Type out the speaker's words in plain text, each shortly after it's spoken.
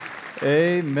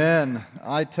Amen.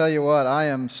 I tell you what,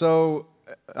 I'm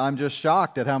just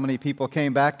shocked at how many people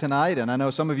came back tonight. And I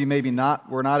know some of you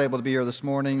were not able to be here this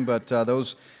morning, but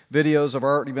those videos have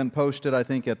already been posted, I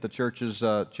think, at the church's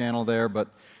channel there. But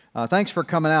thanks for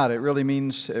coming out. It really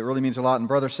means a lot. And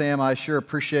Brother Sam, I sure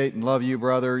appreciate and love you,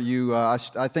 brother.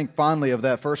 I think fondly of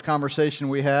that first conversation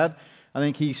we had. I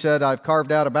think he said, I've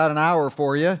carved out about an hour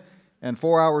for you. And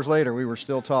 4 hours later, we were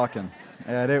still talking.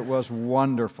 And it was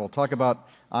wonderful. Talk about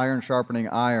iron sharpening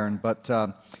iron. But,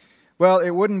 well, it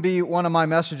wouldn't be one of my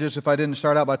messages if I didn't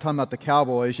start out by talking about the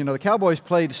Cowboys. You know, the Cowboys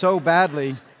played so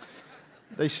badly.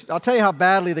 I'll tell you how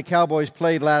badly the Cowboys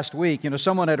played last week. You know,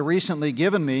 someone had recently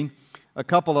given me a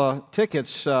couple of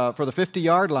tickets for the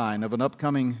 50-yard line of an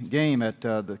upcoming game at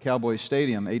the Cowboys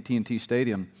Stadium, AT&T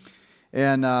Stadium.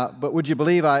 And but would you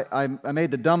believe I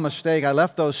made the dumb mistake? I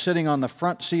left those sitting on the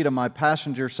front seat of my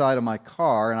passenger side of my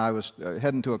car, and I was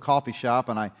heading to a coffee shop,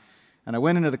 and I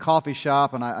went into the coffee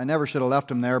shop, and I never should have left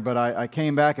them there, but I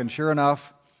came back, and sure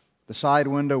enough, the side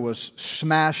window was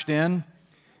smashed in,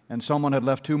 and someone had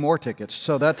left 2 more tickets.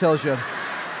 So that tells you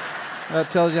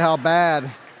how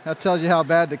bad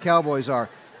the Cowboys are.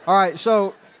 All right,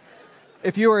 so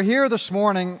if you are here this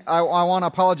morning, I want to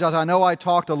apologize. I know I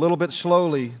talked a little bit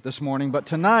slowly this morning, but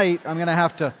tonight I'm going to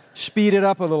have to speed it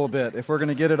up a little bit if we're going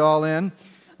to get it all in.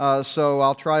 So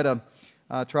I'll try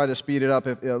to speed it up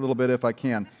a little bit if I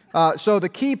can. So the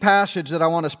key passage that I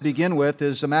want to begin with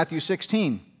is Matthew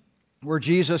 16, where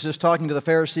Jesus is talking to the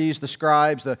Pharisees, the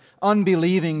scribes, the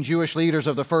unbelieving Jewish leaders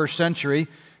of the first century,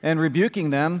 and rebuking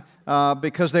them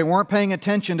because they weren't paying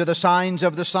attention to the signs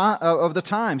of the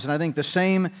times. And I think the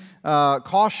same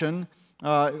caution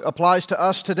applies to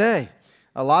us today.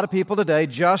 A lot of people today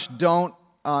just don't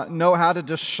know how to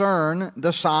discern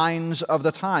the signs of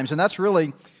the times. And that's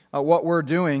really what we're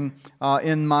doing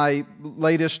in my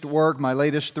latest work, my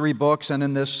latest 3 books, and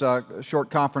in this short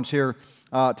conference here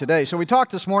today. So we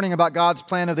talked this morning about God's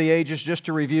plan of the ages. Just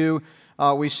to review,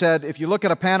 we said if you look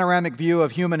at a panoramic view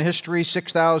of human history,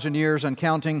 6,000 years and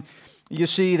counting, you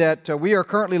see that we are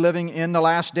currently living in the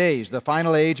last days, the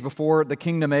final age before the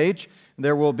kingdom age.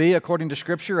 There will be, according to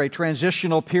Scripture, a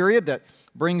transitional period that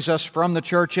brings us from the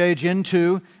church age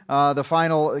into the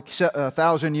final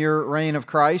 1,000-year reign of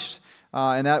Christ,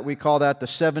 and that we call that the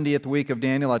 70th week of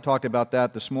Daniel. I talked about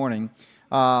that this morning.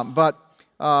 But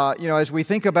as we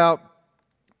think about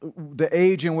the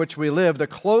age in which we live, the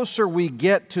closer we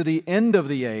get to the end of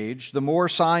the age, the more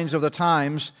signs of the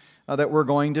times that we're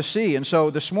going to see. And so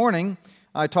this morning,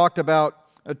 I talked about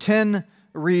 10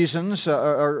 reasons,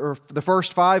 or the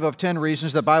first 5 of 10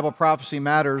 reasons that Bible prophecy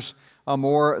matters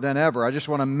more than ever. I just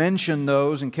want to mention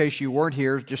those in case you weren't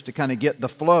here, just to kind of get the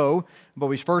flow. But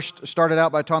we first started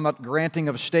out by talking about granting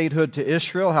of statehood to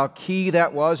Israel, how key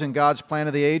that was in God's plan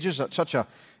of the ages. That's such an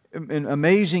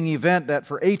amazing event that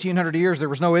for 1,800 years there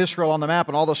was no Israel on the map,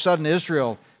 and all of a sudden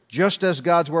Israel, just as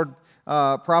God's Word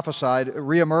prophesied,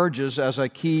 reemerges as a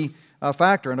key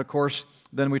factor. And of course,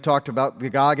 then we talked about the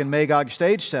Gog and Magog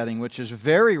stage setting, which is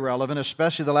very relevant,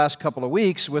 especially the last couple of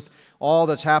weeks with all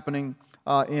that's happening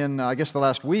the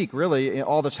last week, really,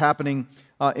 all that's happening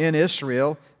in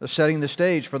Israel, setting the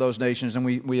stage for those nations, and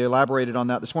we elaborated on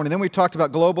that this morning. Then we talked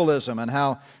about globalism and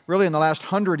how, really, in the last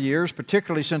 100 years,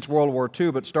 particularly since World War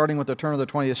II, but starting with the turn of the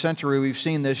 20th century, we've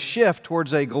seen this shift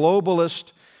towards a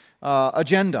globalist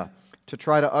agenda to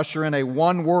try to usher in a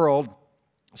one-world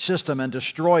system and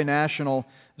destroy national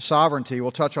sovereignty.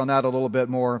 We'll touch on that a little bit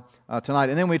more tonight.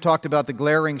 And then we talked about the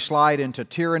glaring slide into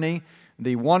tyranny,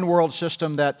 the one-world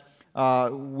system that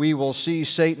we will see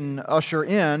Satan usher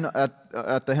in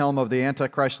at the helm of the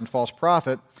Antichrist and false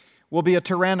prophet will be a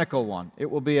tyrannical one. It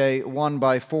will be a one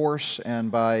by force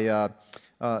and by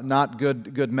not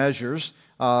good measures.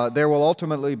 There will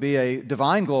ultimately be a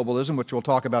divine globalism, which we'll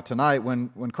talk about tonight,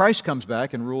 when Christ comes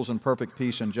back and rules in perfect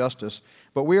peace and justice.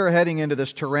 But we are heading into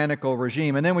this tyrannical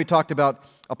regime. And then we talked about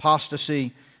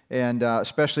apostasy, and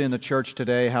especially in the church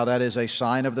today, how that is a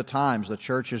sign of the times. The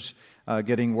church is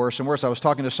getting worse and worse. I was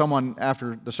talking to someone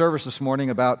after the service this morning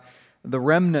about the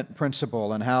remnant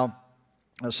principle and how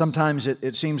sometimes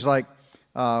it seems like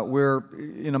we're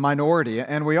in a minority,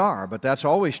 and we are, but that's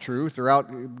always true.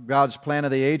 Throughout God's plan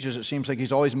of the ages, it seems like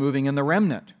He's always moving in the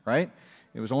remnant, right?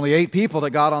 It was only 8 people that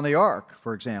got on the ark,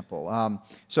 for example.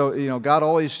 So God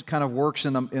always kind of works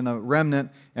in the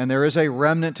remnant, and there is a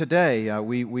remnant today.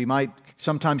 We might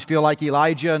sometimes feel like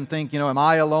Elijah and think, am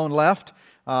I alone left?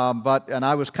 And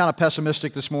I was kind of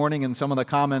pessimistic this morning in some of the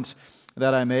comments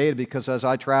that I made, because as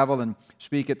I travel and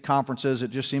speak at conferences,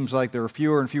 it just seems like there are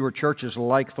fewer and fewer churches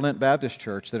like Flint Baptist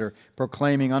Church that are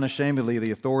proclaiming unashamedly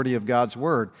the authority of God's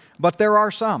Word. But there are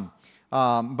some.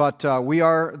 But we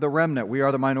are the remnant. We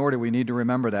are the minority. We need to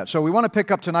remember that. So we want to pick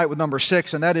up tonight with number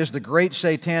 6, and that is the Great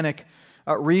Satanic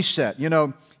Reset. You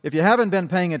know, if you haven't been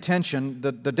paying attention,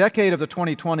 the decade of the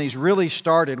 2020s really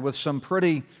started with some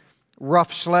pretty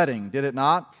rough sledding, did it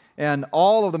not? And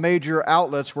all of the major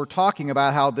outlets were talking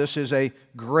about how this is a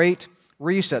great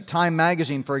reset. Time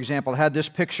magazine, for example, had this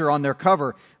picture on their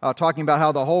cover talking about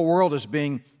how the whole world is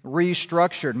being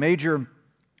restructured. Major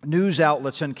news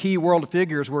outlets and key world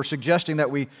figures were suggesting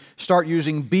that we start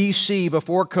using BC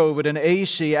before COVID and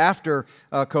AC after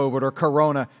COVID or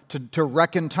Corona to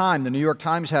reckon time. The New York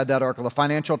Times had that article. The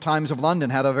Financial Times of London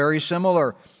had a very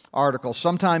similar article.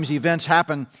 Sometimes events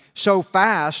happen so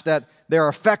fast that their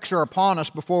effects are upon us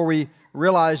before we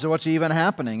realize what's even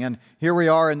happening. And here we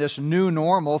are in this new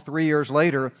normal 3 years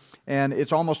later, and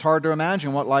it's almost hard to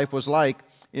imagine what life was like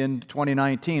in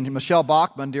 2019. Michelle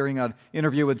Bachmann, during an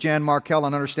interview with Jan Markell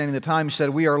on Understanding the Times, said,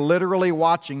 "We are literally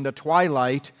watching the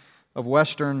twilight of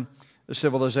Western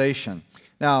civilization."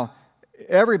 Now,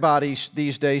 everybody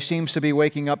these days seems to be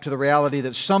waking up to the reality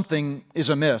that something is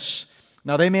amiss.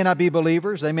 Now, they may not be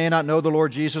believers. They may not know the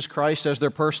Lord Jesus Christ as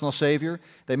their personal Savior.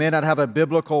 They may not have a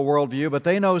biblical worldview, but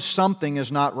they know something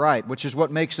is not right, which is what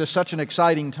makes this such an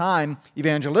exciting time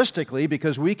evangelistically,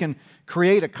 because we can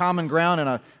create a common ground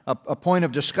and a point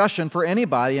of discussion for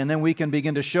anybody, and then we can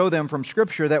begin to show them from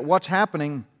Scripture that what's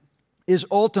happening is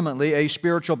ultimately a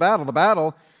spiritual battle. The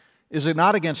battle is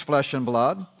not against flesh and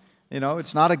blood. You know,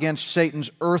 it's not against Satan's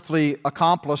earthly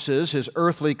accomplices, his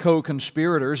earthly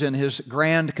co-conspirators in his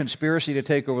grand conspiracy to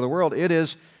take over the world. It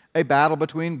is a battle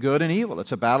between good and evil.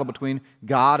 It's a battle between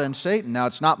God and Satan. Now,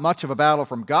 it's not much of a battle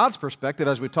from God's perspective.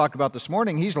 As we talked about this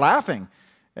morning, He's laughing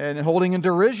and holding in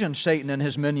derision Satan and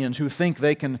his minions who think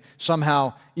they can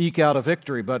somehow eke out a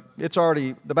victory. But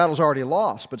the battle's already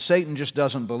lost, but Satan just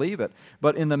doesn't believe it.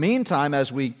 But in the meantime,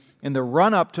 in the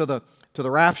run-up to the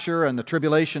rapture and the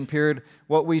tribulation period,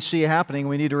 what we see happening,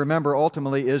 we need to remember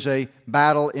ultimately, is a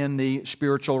battle in the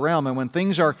spiritual realm. And when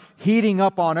things are heating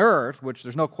up on earth, which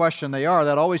there's no question they are,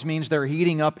 that always means they're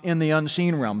heating up in the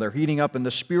unseen realm. They're heating up in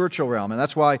the spiritual realm. And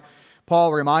that's why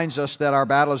Paul reminds us that our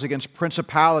battle is against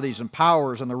principalities and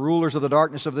powers and the rulers of the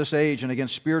darkness of this age and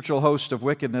against spiritual hosts of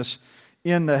wickedness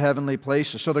in the heavenly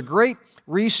places. So the Great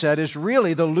Reset is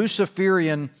really the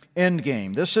Luciferian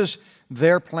endgame. This is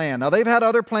their plan. Now, they've had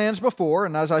other plans before,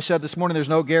 and as I said this morning, there's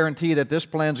no guarantee that this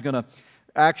plan's going to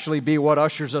actually be what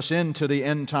ushers us into the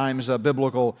end times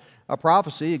biblical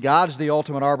prophecy. God's the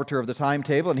ultimate arbiter of the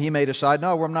timetable, and He may decide,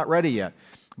 no, we're not ready yet.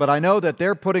 But I know that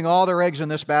they're putting all their eggs in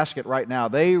this basket right now.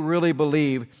 They really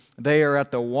believe they are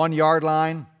at the 1-yard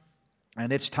line,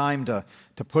 and it's time to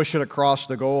push it across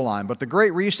the goal line. But the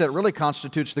Great Reset really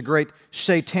constitutes the Great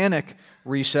Satanic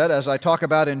Reset, as I talk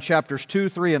about in chapters 2,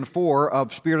 3, and 4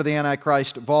 of Spirit of the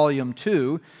Antichrist, Volume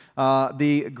 2.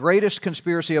 The greatest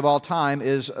conspiracy of all time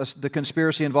is the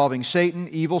conspiracy involving Satan,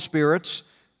 evil spirits,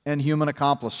 and human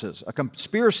accomplices. A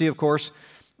conspiracy, of course,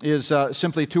 is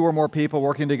simply two or more people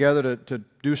working together to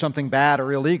do something bad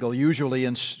or illegal, usually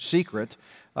in secret.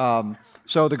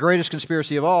 So the greatest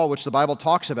conspiracy of all, which the Bible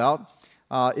talks about,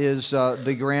 is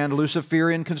the grand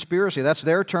Luciferian conspiracy. That's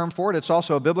their term for it. It's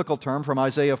also a biblical term from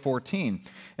Isaiah 14.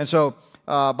 And so,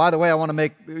 by the way, I want to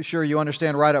make sure you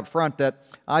understand right up front that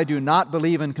I do not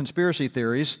believe in conspiracy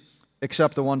theories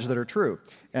except the ones that are true.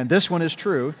 And this one is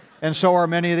true, and so are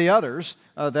many of the others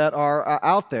that are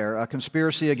out there. A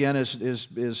conspiracy, again,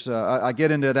 is I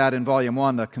get into that in Volume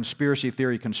 1, the conspiracy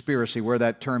theory conspiracy, where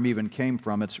that term even came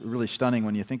from. It's really stunning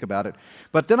when you think about it.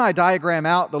 But then I diagram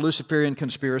out the Luciferian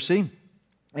conspiracy.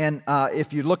 And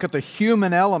if you look at the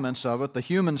human elements of it, the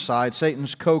human side,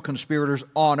 Satan's co-conspirators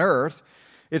on earth,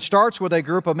 it starts with a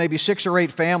group of maybe 6 or 8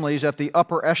 families at the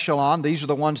upper echelon. These are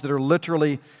the ones that are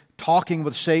literally talking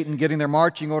with Satan, getting their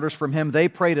marching orders from him. They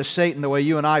pray to Satan the way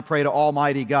you and I pray to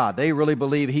Almighty God. They really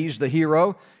believe he's the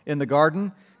hero in the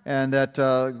garden and that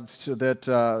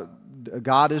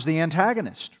God is the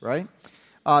antagonist, right?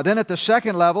 Then at the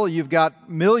second level, you've got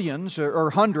millions or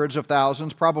hundreds of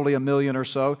thousands, probably 1 million or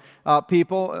so,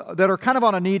 people that are kind of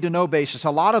on a need-to-know basis.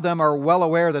 A lot of them are well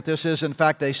aware that this is, in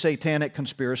fact, a satanic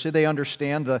conspiracy. They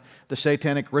understand the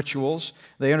satanic rituals.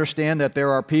 They understand that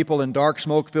there are people in dark,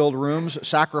 smoke-filled rooms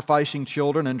sacrificing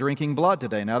children and drinking blood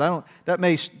today. Now, that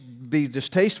may be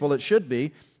distasteful. It should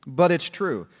be, but it's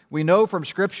true. We know from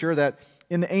Scripture that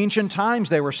in the ancient times,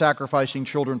 they were sacrificing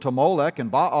children to Molech and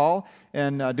Baal.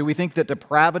 And do we think that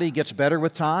depravity gets better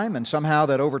with time and somehow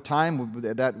that over time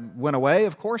that went away?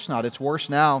 Of course not. It's worse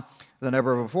now than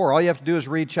ever before. All you have to do is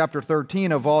read chapter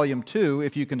 13 of Volume 2,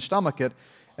 if you can stomach it,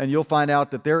 and you'll find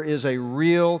out that there is a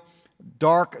real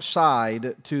dark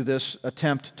side to this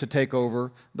attempt to take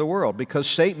over the world, because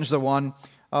Satan's the one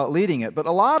leading it. But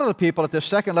a lot of the people at this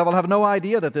second level have no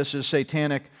idea that this is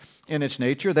satanic in its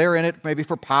nature. They're in it maybe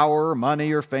for power or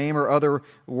money or fame or other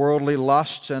worldly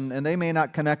lusts, and they may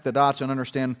not connect the dots and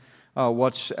understand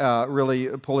what's really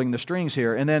pulling the strings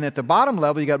here. And then at the bottom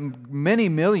level, you got many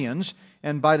millions,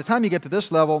 and by the time you get to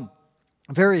this level,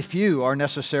 very few are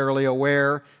necessarily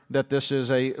aware that this is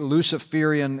a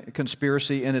Luciferian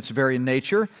conspiracy in its very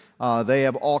nature. They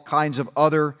have all kinds of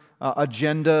other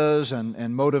agendas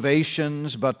and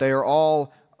motivations, but they are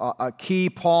all key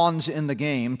pawns in the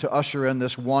game to usher in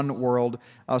this one world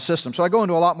system. So I go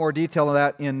into a lot more detail of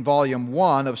that in Volume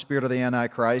 1 of Spirit of the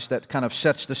Antichrist that kind of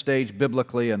sets the stage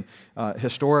biblically and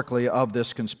historically of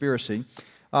this conspiracy.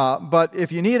 But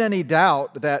if you need any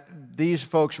doubt that these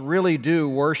folks really do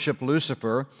worship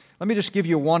Lucifer, let me just give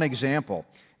you one example.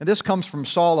 And this comes from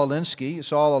Saul Alinsky.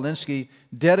 Saul Alinsky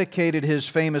dedicated his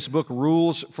famous book,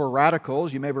 Rules for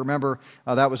Radicals. You may remember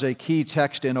that was a key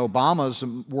text in Obama's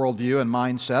worldview and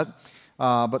mindset.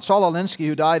 But Saul Alinsky,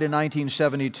 who died in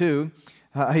 1972,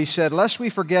 he said, "Lest we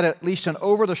forget at least an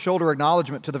over-the-shoulder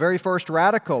acknowledgement to the very first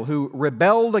radical who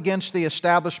rebelled against the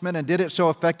establishment and did it so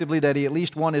effectively that he at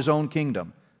least won his own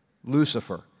kingdom,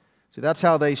 Lucifer." See, that's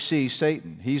how they see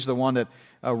Satan. He's the one that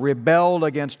rebelled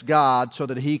against God so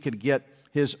that he could get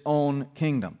his own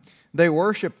kingdom. They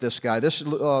worship this guy. This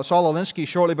Saul Alinsky,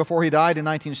 shortly before he died in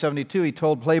 1972, he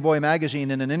told Playboy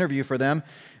magazine in an interview for them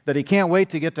that he can't wait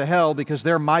to get to hell because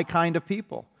they're my kind of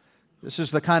people. This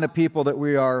is the kind of people that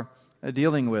we are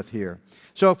dealing with here.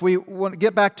 So if we want to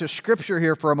get back to Scripture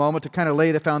here for a moment to kind of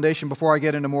lay the foundation before I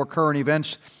get into more current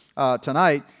events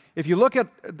tonight, if you look at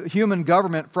human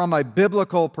government from a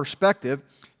biblical perspective,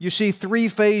 you see three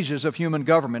phases of human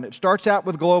government. It starts out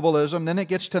with globalism, then it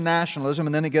gets to nationalism,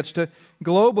 and then it gets to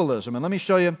globalism. And let me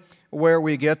show you where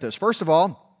we get this. First of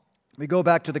all, we go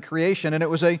back to the creation, and it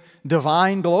was a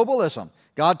divine globalism.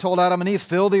 God told Adam and Eve,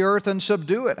 "Fill the earth and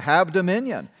subdue it, have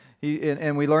dominion."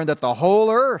 And we learned that the whole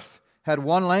earth had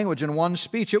one language and one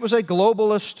speech. It was a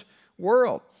globalist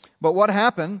world. But what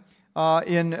happened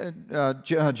in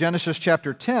Genesis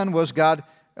chapter 10 was God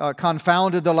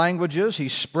confounded the languages. He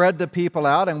spread the people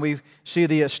out, and we see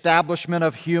the establishment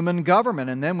of human government.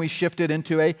 And then we shifted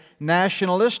into a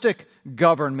nationalistic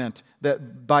government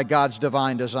that by God's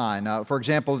divine design. For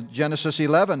example, Genesis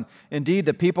 11, indeed,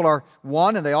 the people are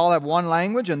one, and they all have one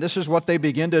language, and this is what they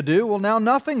begin to do. Well, now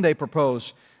nothing they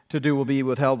propose to do will be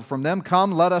withheld from them.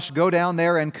 Come, let us go down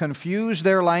there and confuse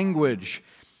their language,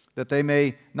 that they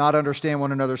may not understand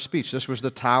one another's speech. This was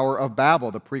the Tower of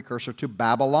Babel, the precursor to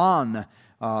Babylon,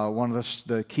 one of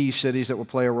the key cities that will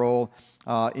play a role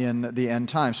in the end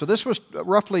times. So this was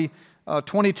roughly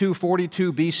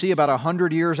 2242 BC, about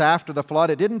 100 years after the flood.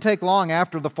 It didn't take long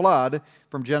after the flood,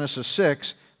 from Genesis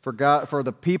 6, for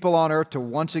the people on earth to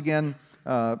once again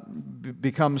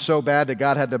become so bad that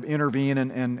God had to intervene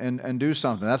and do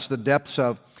something. That's the depths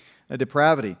of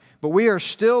depravity. But we are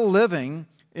still living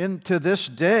into this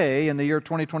day, in the year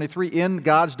 2023, in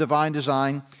God's divine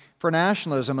design for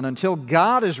nationalism. And until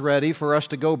God is ready for us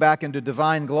to go back into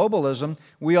divine globalism,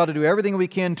 we ought to do everything we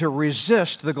can to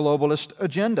resist the globalist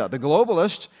agenda. The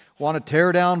globalists want to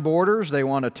tear down borders. They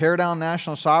want to tear down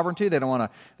national sovereignty. They want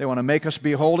to make us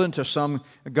beholden to some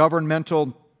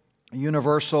governmental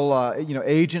universal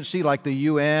agency like the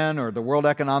UN or the World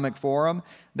Economic Forum.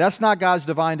 That's not God's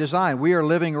divine design. We are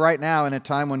living right now in a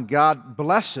time when God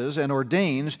blesses and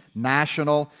ordains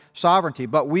national sovereignty.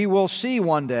 But we will see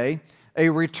one day a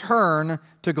return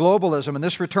to globalism. And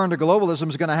this return to globalism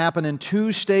is going to happen in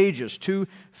two stages, two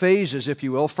phases, if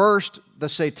you will. First, the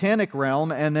satanic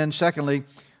realm, and then secondly,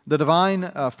 the divine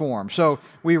form. So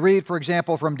we read, for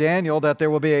example, from Daniel that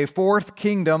there will be a fourth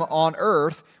kingdom on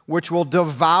earth which will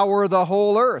devour the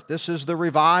whole earth. This is the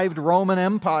revived Roman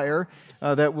Empire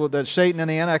that Satan and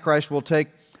the Antichrist will take,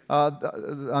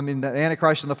 the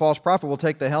Antichrist and the false prophet will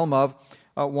take the helm of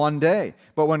one day.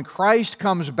 But when Christ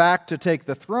comes back to take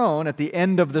the throne at the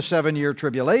end of the 7-year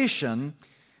tribulation,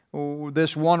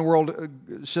 this one world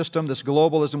system, this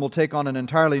globalism, will take on an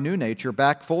entirely new nature,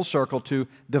 back full circle to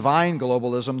divine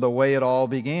globalism, the way it all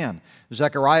began.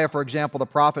 Zechariah, for example, the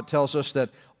prophet, tells us that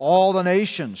all the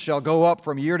nations shall go up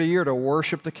from year to year to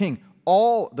worship the King.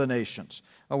 All the nations.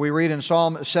 We read in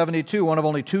Psalm 72, one of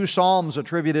only 2 psalms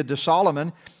attributed to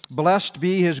Solomon, "Blessed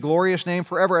be his glorious name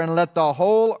forever, and let the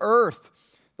whole earth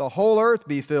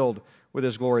be filled with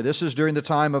his glory." This is during the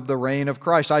time of the reign of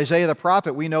Christ. Isaiah the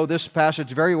prophet, we know this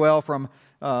passage very well from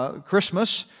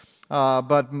Christmas,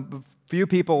 but few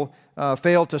people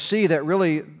fail to see that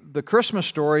really the Christmas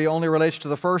story only relates to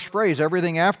the first phrase.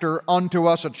 Everything after, unto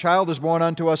us a child is born,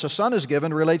 unto us a son is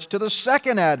given, relates to the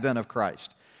second advent of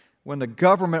Christ, when the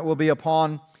government will be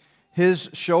upon His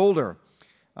shoulder.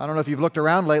 I don't know if you've looked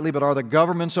around lately, but are the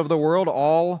governments of the world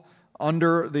all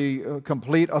under the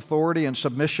complete authority and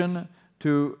submission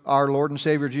to our Lord and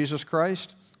Savior Jesus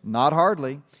Christ? Not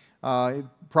hardly.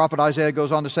 Prophet Isaiah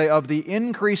goes on to say, of the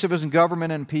increase of His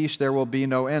government and peace there will be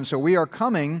no end. So we are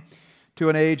coming to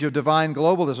an age of divine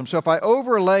globalism. So if I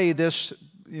overlay this,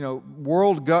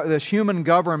 this human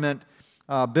government,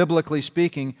 biblically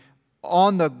speaking,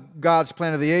 on the God's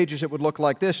plan of the ages, it would look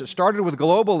like this. It started with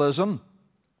globalism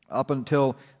up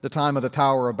until the time of the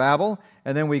Tower of Babel,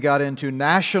 and then we got into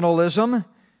nationalism,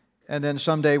 and then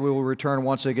someday we will return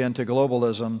once again to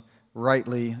globalism,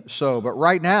 rightly so. But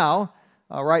right now,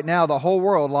 the whole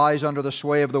world lies under the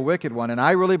sway of the wicked one, and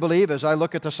I really believe, as I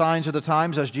look at the signs of the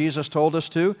times, as Jesus told us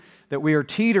to, that we are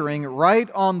teetering right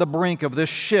on the brink of this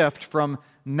shift from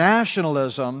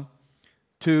nationalism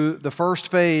to the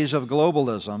first phase of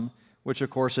globalism, which of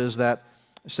course is that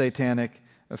satanic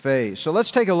phase. So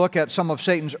let's take a look at some of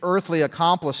Satan's earthly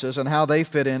accomplices and how they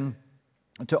fit in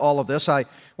to all of this. I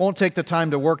won't take the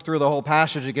time to work through the whole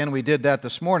passage again. We did that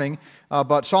this morning.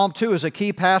 But Psalm 2 is a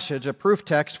key passage, a proof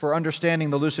text for understanding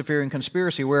the Luciferian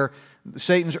conspiracy, where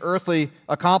Satan's earthly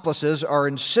accomplices are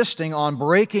insisting on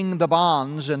breaking the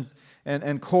bonds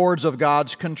and cords of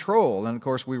God's control. And of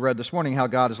course, we read this morning how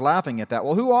God is laughing at that.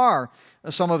 Well, who are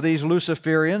some of these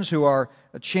Luciferians who are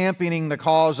championing the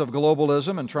cause of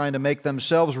globalism and trying to make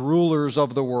themselves rulers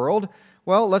of the world?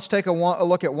 Well, let's take a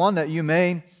look at one that you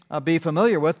may be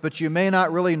familiar with, but you may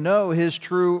not really know his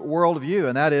true worldview,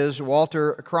 and that is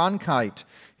Walter Cronkite.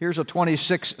 Here's a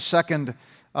 26-second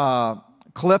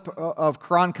clip of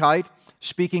Cronkite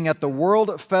speaking at the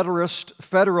World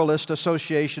Federalist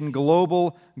Association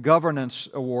Global Governance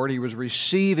Award. He was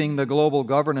receiving the Global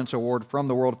Governance Award from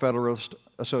the World Federalist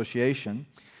Association.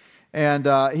 And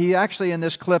he actually, in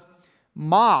this clip,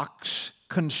 mocks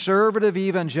conservative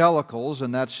evangelicals,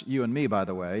 and that's you and me, by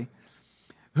the way,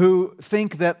 who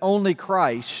think that only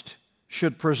Christ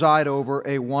should preside over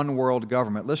a one-world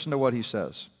government. Listen to what he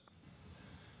says.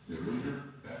 The leader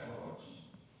at large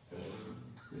has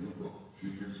written in a book a few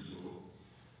years ago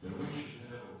that we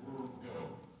should have a world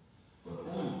government, but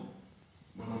only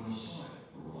when the Messiah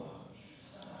arrives.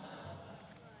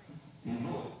 He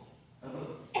wrote,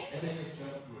 any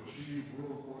attempt to achieve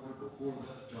world order before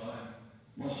that time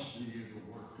must be the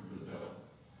work of the devil.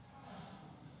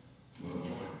 Well, join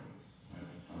me.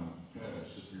 I'm glad to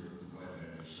sit here at the right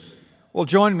hand of Satan. Well,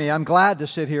 join me. I'm glad to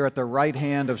sit here at the right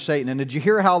hand of Satan. And did you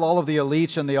hear how all of the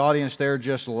elites in the audience there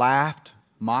just laughed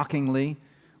mockingly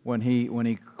when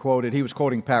he quoted? He was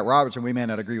quoting Pat Robertson. We may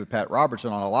not agree with Pat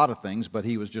Robertson on a lot of things, but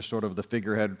he was just sort of the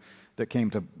figurehead that came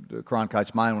to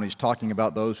Cronkite's mind when he's talking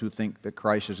about those who think that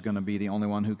Christ is going to be the only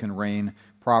one who can reign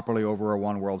properly over a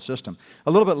one-world system.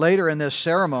 A little bit later in this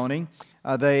ceremony,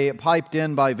 they piped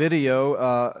in by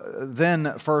video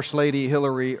then First Lady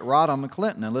Hillary Rodham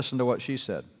Clinton, and listen to what she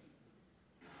said.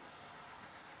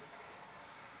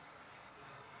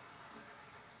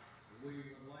 We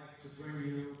would like to bring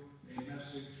you a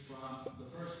message from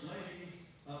the First Lady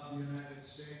of the United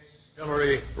States,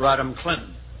 Hillary Rodham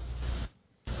Clinton.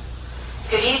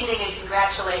 Good evening and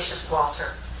congratulations,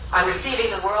 Walter, on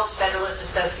receiving the World Federalist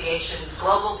Association's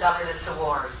Global Governance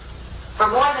Award. For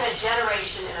more than a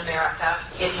generation in America,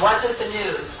 it wasn't the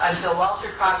news until Walter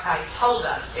Cronkite told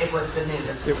us it was the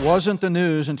news. It wasn't the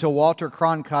news until Walter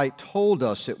Cronkite told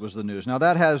us it was the news. Now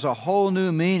that has a whole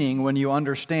new meaning when you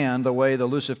understand the way the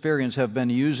Luciferians have been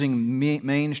using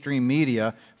mainstream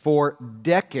media for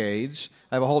decades.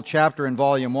 I have a whole chapter in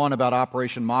Volume 1 about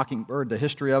Operation Mockingbird, the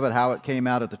history of it, how it came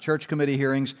out at the church committee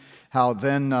hearings, how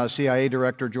then CIA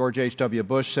Director George H.W.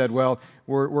 Bush said, well,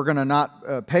 we're going to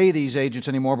not pay these agents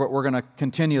anymore, but we're going to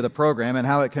continue the program, and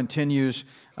how it continues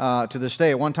to this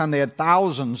day. At one time, they had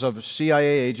thousands of CIA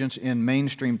agents in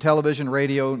mainstream television,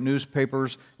 radio,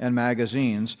 newspapers, and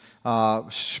magazines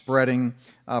spreading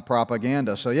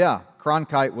propaganda. So yeah,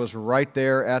 Cronkite was right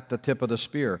there at the tip of the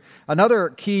spear. Another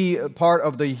key part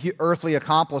of the earthly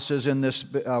accomplices in this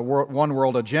one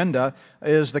world agenda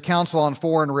is the Council on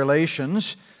Foreign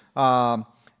Relations.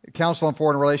 Council on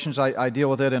Foreign Relations, I deal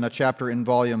with it in a chapter in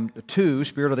Volume 2,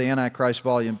 Spirit of the Antichrist,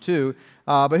 Volume 2.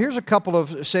 But here's a couple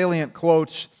of salient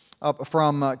quotes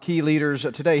from key leaders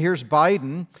today. Here's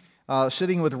Biden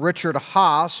sitting with Richard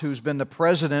Haass, who's been the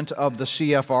president of the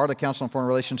CFR, the Council on Foreign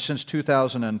Relations, since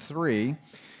 2003.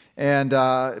 And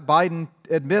Biden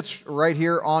admits right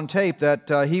here on tape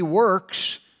that he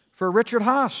works for Richard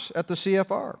Haass at the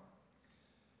CFR.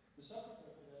 The subject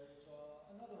of today is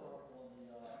another article in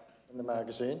the in the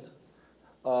magazine.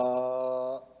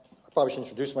 I probably should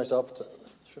introduce myself to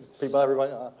people,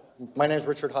 everybody. My name is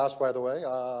Richard Haas, by the way.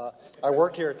 I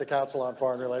work here at the Council on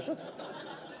Foreign Relations.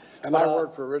 And I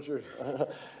work for Richard.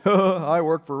 I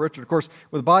work for Richard. Of course,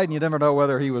 with Biden, you never know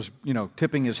whether he was,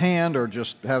 tipping his hand or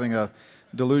just having a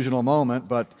delusional moment.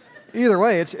 But either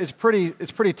way, it's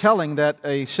pretty telling that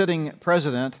a sitting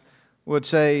president would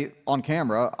say on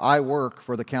camera, "I work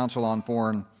for the Council on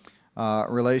Foreign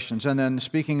Relations." And then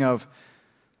speaking of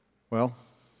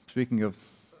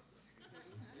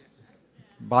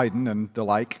Biden and the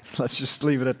like, let's just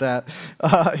leave it at that.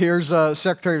 Here's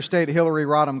Secretary of State Hillary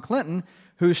Rodham Clinton,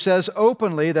 who says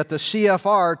openly that the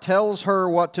CFR tells her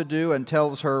what to do and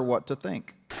tells her what to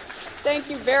think.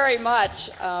 Thank you very much,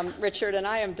 Richard, and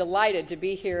I am delighted to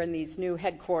be here in these new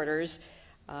headquarters.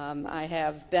 I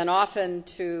have been often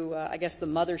to, the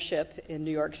mothership in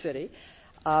New York City,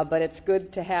 but it's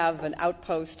good to have an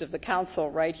outpost of the Council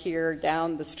right here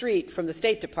down the street from the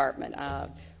State Department.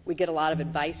 We get a lot of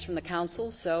advice from the Council,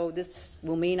 so this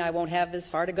will mean I won't have as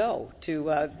far to go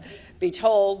to be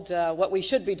told what we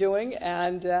should be doing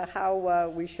and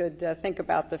how we should think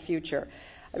about the future.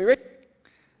 To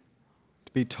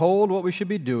be told what we should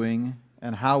be doing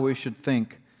and how we should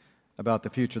think about the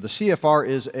future. The CFR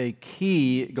is a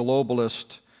key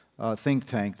globalist think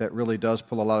tank that really does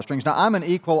pull a lot of strings. Now, I'm an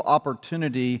equal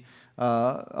opportunity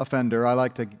offender. I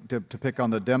like to pick on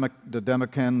the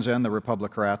Democrats and the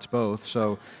Republicrats both.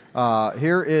 So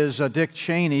here is Dick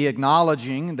Cheney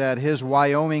acknowledging that his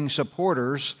Wyoming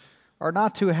supporters are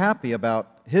not too happy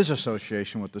about his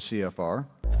association with the CFR.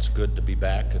 It's good to be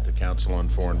back at the Council on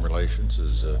Foreign Relations.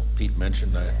 As Pete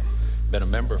mentioned, I've been a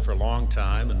member for a long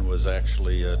time and was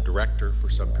actually a director for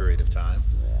some period of time.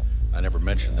 I never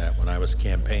mentioned that when I was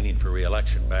campaigning for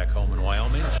re-election back home in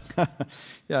Wyoming.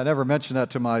 Yeah, I never mentioned that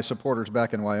to my supporters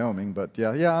back in Wyoming, but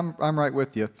yeah, I'm right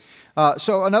with you.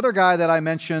 So another guy that I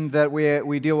mentioned that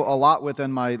we deal a lot with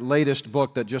in my latest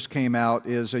book that just came out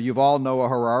is Yuval Noah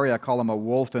Harari. I call him a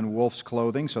wolf in wolf's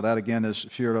clothing, so that again is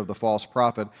fear of the false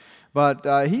prophet.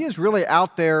 But he is really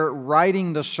out there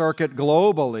riding the circuit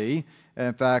globally.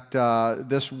 In fact,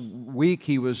 this week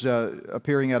he was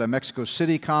appearing at a Mexico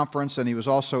City conference, and he was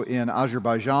also in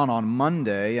Azerbaijan on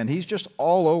Monday, and he's just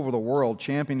all over the world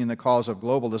championing the cause of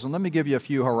globalism. Let me give you a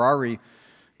few Harari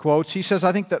quotes. He says,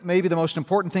 "I think that maybe the most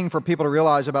important thing for people to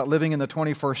realize about living in the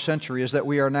 21st century is that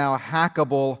we are now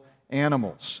hackable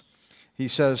animals." He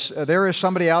says, there is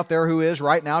somebody out there who is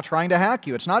right now trying to hack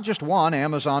you. It's not just one.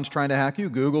 Amazon's trying to hack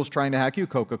you. Google's trying to hack you.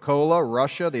 Coca-Cola,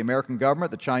 Russia, the American government,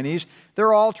 the Chinese.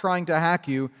 They're all trying to hack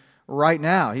you right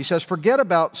now. He says, forget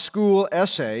about school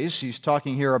essays. He's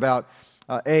talking here about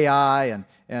AI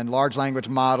and large language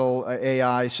model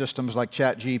AI systems like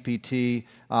ChatGPT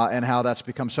and how that's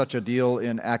become such a deal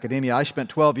in academia. I spent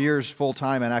 12 years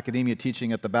full-time in academia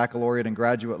teaching at the baccalaureate and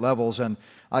graduate levels, and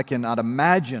I cannot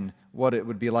imagine what it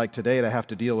would be like today to have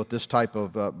to deal with this type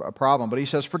of problem. But he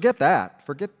says, forget that.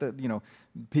 Forget the,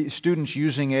 students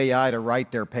using AI to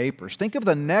write their papers. Think of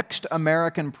the next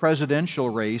American presidential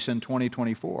race in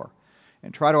 2024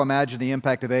 and try to imagine the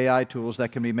impact of AI tools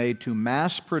that can be made to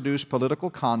mass-produce political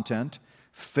content,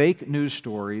 fake news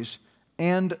stories,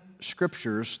 and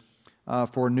scriptures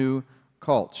for new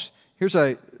cults. Here's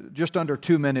a just under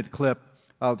 2-minute clip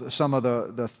of some of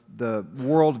the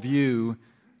worldview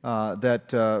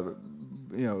that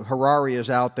Harari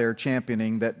is out there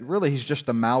championing, that really he's just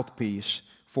the mouthpiece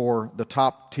for the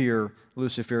top-tier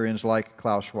Luciferians like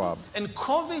Klaus Schwab. And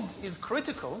COVID is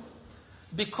critical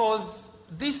because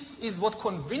this is what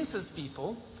convinces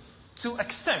people to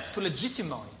accept, to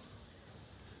legitimize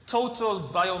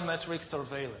total biometric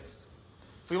surveillance.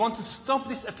 If we want to stop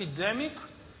this epidemic,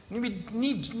 we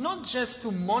need not just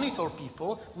to monitor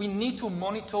people, we need to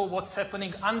monitor what's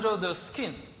happening under their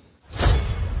skin.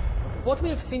 What we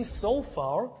have seen so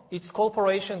far is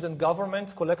corporations and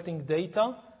governments collecting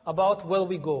data about where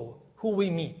we go, who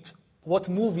we meet, what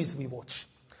movies we watch.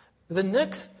 The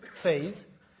next phase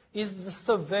is the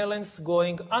surveillance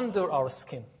going under our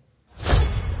skin.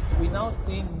 We now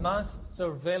see mass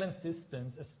surveillance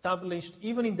systems established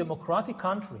even in democratic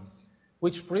countries,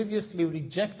 which previously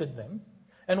rejected them,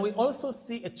 and we also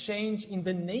see a change in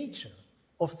the nature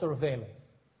of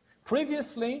surveillance.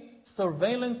 Previously,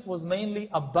 surveillance was mainly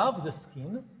above the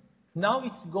skin. Now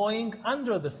it's going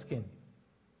under the skin.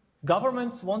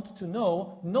 Governments want to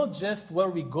know not just where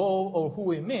we go or who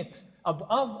we meet.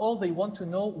 Above all, they want to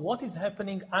know what is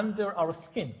happening under our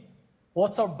skin.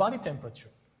 What's our body temperature?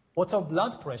 What's our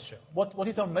blood pressure? What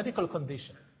is our medical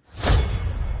condition?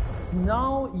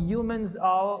 Now humans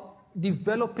are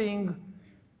developing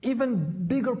even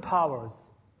bigger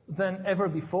powers than ever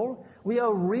before. We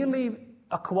are really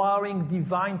acquiring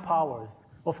divine powers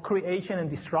of creation and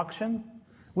destruction.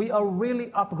 We are really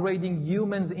upgrading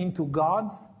humans into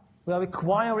gods. We are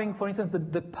acquiring, for instance,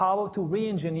 the power to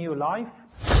re-engineer life.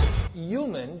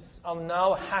 Humans are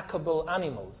now hackable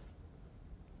animals.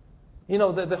 You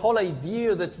know, the whole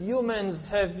idea that humans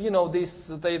have,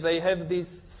 they have this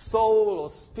soul or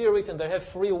spirit and they have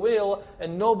free will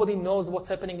and nobody knows what's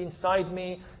happening inside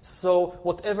me. So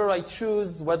whatever I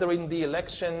choose, whether in the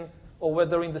election or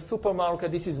whether in the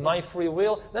supermarket, this is my free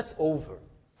will, that's over.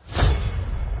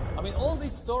 I mean, all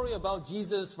this story about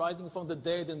Jesus rising from the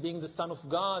dead and being the Son of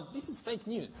God, this is fake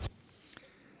news.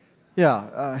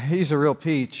 Yeah, he's a real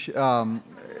peach.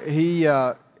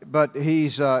 But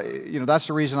he's, that's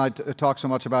the reason I talk so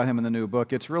much about him in the new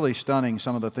book. It's really stunning,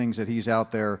 some of the things that he's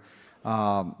out there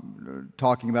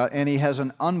talking about. And he has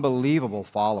an unbelievable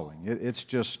following. It's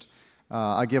just,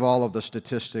 I give all of the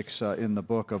statistics in the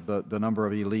book of the number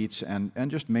of elites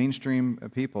and just mainstream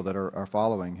people that are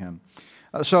following him.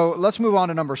 So let's move on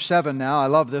to number 7 now. I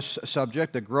love this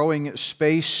subject, the growing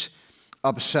space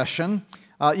obsession.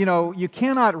 You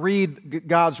cannot read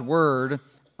God's Word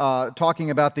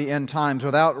talking about the end times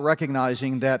without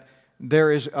recognizing that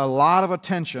there is a lot of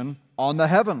attention on the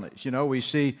heavenlies. We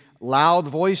see loud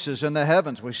voices in the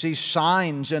heavens. We see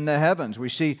signs in the heavens. We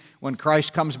see when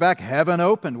Christ comes back, heaven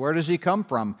opened. Where does he come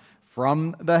from?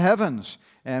 From the heavens.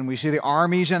 And we see the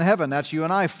armies in heaven. That's you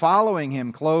and I following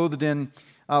him, clothed in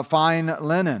fine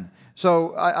linen.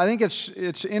 So I think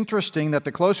it's interesting that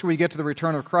the closer we get to the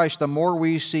return of Christ, the more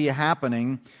we see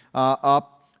happening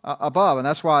up above. And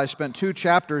that's why I spent 2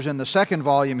 chapters in the second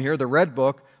volume here, the Red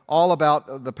Book, all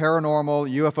about the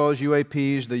paranormal, UFOs,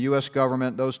 UAPs, the U.S.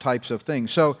 government, those types of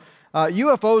things. So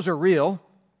UFOs are real,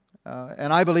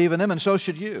 and I believe in them, and so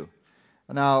should you.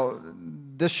 Now,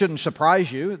 this shouldn't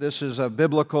surprise you. This is a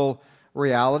biblical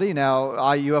reality. Now,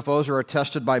 UFOs are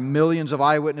attested by millions of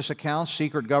eyewitness accounts,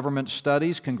 secret government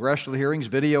studies, congressional hearings,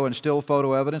 video and still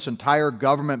photo evidence, entire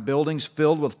government buildings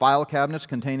filled with file cabinets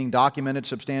containing documented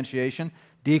substantiation,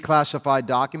 declassified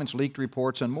documents, leaked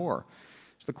reports, and more.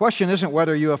 So the question isn't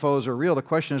whether UFOs are real. The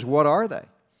question is, what are they?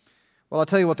 Well, I'll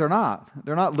tell you what they're not.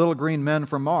 They're not little green men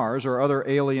from Mars or other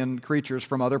alien creatures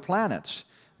from other planets.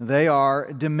 They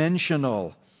are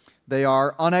dimensional. They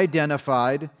are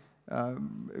unidentified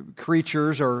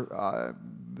creatures or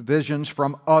visions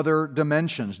from other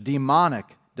dimensions, demonic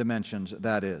dimensions,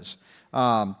 that is.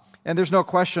 And there's no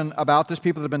question about this.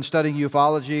 People that have been studying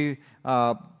ufology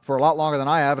for a lot longer than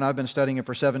I have, and I've been studying it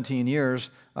for 17 years,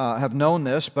 have known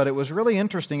this, but it was really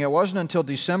interesting. It wasn't until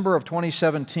December of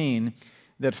 2017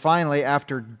 that finally,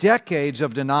 after decades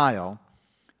of denial,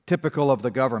 typical of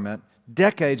the government,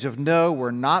 decades of no,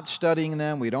 we're not studying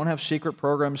them, we don't have secret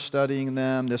programs studying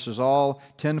them, this is all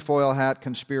tinfoil hat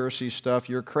conspiracy stuff,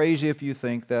 you're crazy if you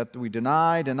think that, we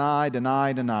deny, and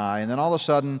then all of a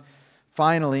sudden,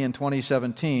 finally in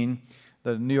 2017,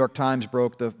 the New York Times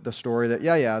broke the story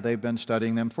that, they've been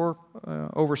studying them for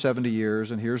over 70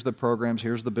 years, and here's the programs,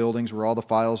 here's the buildings where all the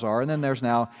files are, and then there's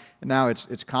now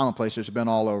it's commonplace, it's been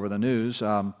all over the news.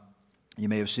 You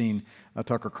may have seen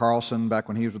Tucker Carlson back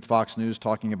when he was with Fox News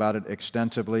talking about it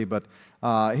extensively, but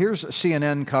here's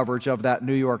CNN coverage of that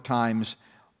New York Times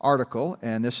article,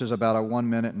 and this is about a 1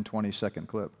 minute and 20-second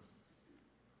clip.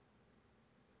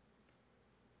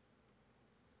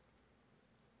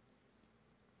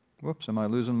 Whoops, am I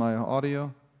losing my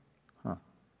audio? Try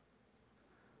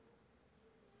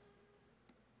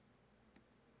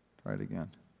it again.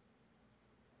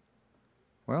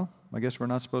 Well, I guess we're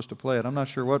not supposed to play it. I'm not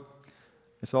sure what.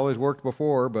 It's always worked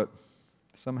before, but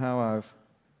somehow I've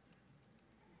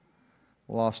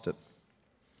lost it.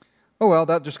 Oh well,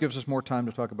 that just gives us more time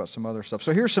to talk about some other stuff.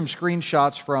 So here's some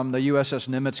screenshots from the USS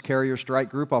Nimitz carrier strike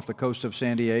group off the coast of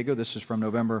San Diego. This is from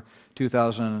November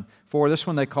 2004. This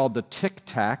one they called the Tic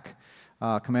Tac.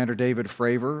 Commander David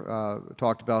Fravor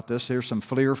talked about this. Here's some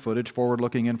FLIR footage,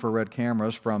 forward-looking infrared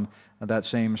cameras from that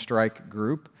same strike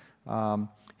group.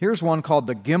 Here's one called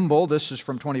the Gimbal. This is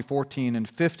from 2014 and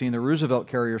 15, the Roosevelt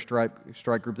carrier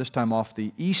strike group, this time off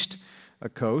the east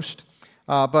coast.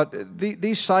 But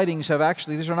these sightings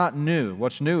these are not new.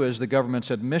 What's new is the government's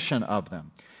admission of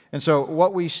them. And so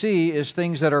what we see is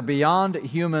things that are beyond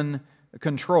human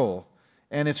control,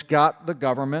 and it's got the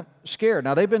government scared.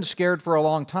 Now, they've been scared for a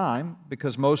long time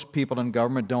because most people in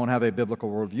government don't have a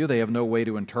biblical worldview. They have no way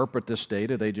to interpret this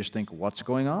data. They just think, what's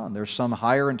going on? There's some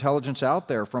higher intelligence out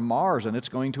there from Mars, and it's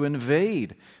going to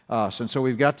invade us. And so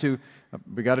we've got to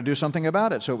do something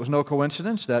about it. So it was no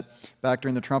coincidence that back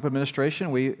during the Trump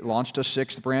administration, we launched a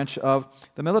 6th branch of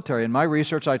the military. In my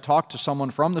research, I talked to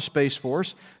someone from the Space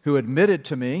Force who admitted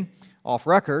to me, off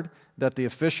record, that the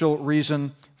official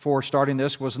reason for starting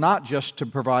this was not just to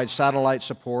provide satellite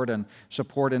support and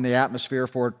support in the atmosphere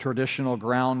for traditional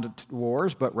ground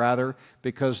wars, but rather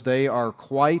because they are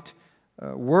quite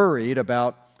worried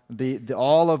about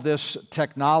all of this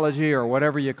technology or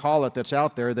whatever you call it that's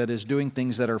out there that is doing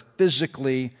things that are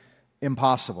physically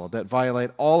impossible, that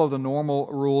violate all of the normal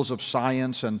rules of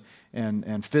science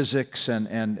and physics,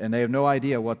 and they have no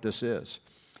idea what this is.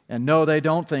 And no, they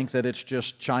don't think that it's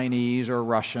just Chinese or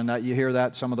Russian. You hear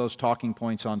that, some of those talking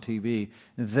points on TV.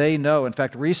 They know. In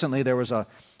fact, recently there was a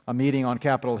meeting on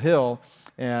Capitol Hill,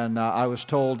 and I was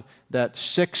told that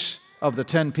 6 of the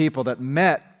 10 people that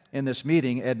met in this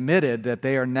meeting admitted that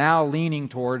they are now leaning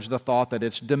towards the thought that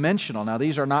it's dimensional. Now,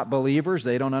 these are not believers.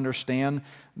 They don't understand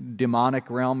demonic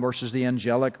realm versus the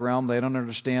angelic realm. They don't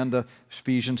understand the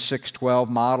Ephesians 6:12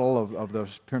 model of the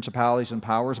principalities and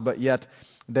powers, but yet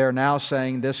they're now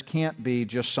saying this can't be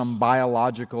just some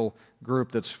biological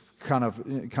group that's kind of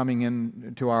coming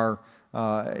into our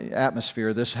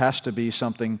atmosphere. This has to be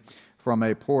something from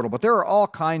a portal. But there are all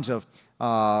kinds of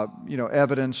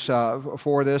evidence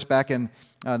for this. Back in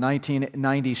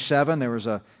 1997, there was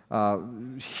a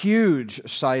huge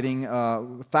sighting.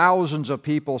 Thousands of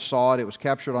people saw it. It was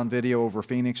captured on video over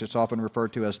Phoenix. It's often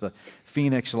referred to as the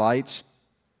Phoenix Lights.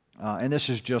 And this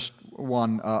is just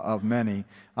one of many.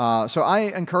 So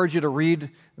I encourage you to read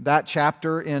that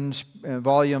chapter in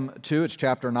Volume 2. It's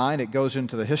chapter 9. It goes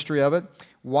into the history of it.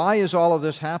 Why is all of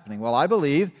this happening? Well, I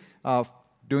believe,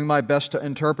 doing my best to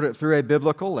interpret it through a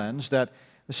biblical lens, that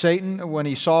Satan, when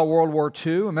he saw World War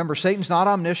II, remember, Satan's not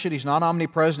omniscient, he's not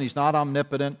omnipresent, he's not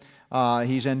omnipotent,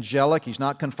 he's angelic, he's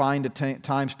not confined to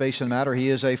time, space, and matter. He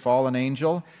is a fallen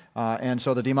angel. And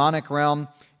so the demonic realm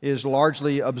is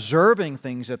largely observing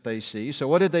things that they see. So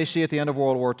what did they see at the end of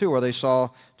World War II? Well, they saw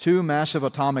 2 massive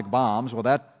atomic bombs. Well,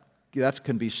 that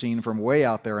can be seen from way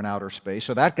out there in outer space.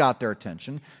 So that got their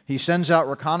attention. He sends out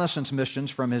reconnaissance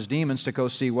missions from his demons to go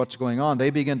see what's going on.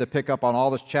 They begin to pick up on all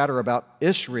this chatter about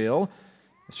Israel.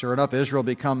 Sure enough, Israel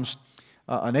becomes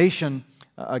a nation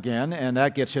again, and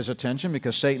that gets his attention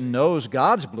because Satan knows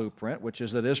God's blueprint, which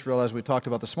is that Israel, as we talked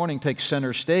about this morning, takes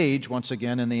center stage once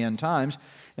again in the end times.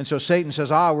 And so Satan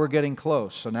says, we're getting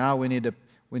close, so now we need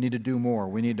to do more.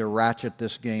 We need to ratchet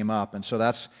this game up. And so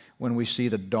that's when we see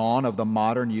the dawn of the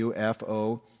modern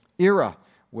UFO era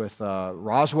with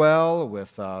Roswell,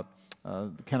 with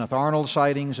Kenneth Arnold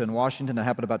sightings in Washington that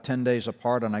happened about 10 days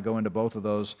apart, and I go into both of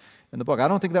those in the book. I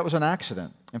don't think that was an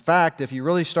accident. In fact, if you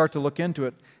really start to look into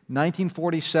it,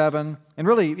 1947, and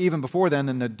really even before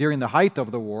then, during the height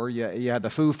of the war, you had the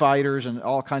Foo Fighters and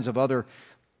all kinds of other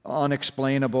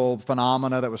unexplainable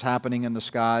phenomena that was happening in the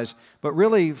skies. But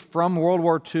really, from World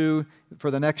War II, for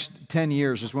the next 10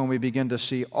 years is when we begin to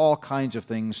see all kinds of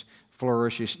things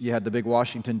flourish. You had the big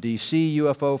Washington, D.C.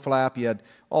 UFO flap. You had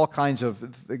all kinds of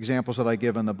examples that I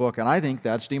give in the book, and I think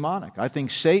that's demonic. I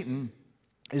think Satan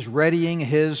is readying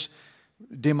his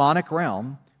demonic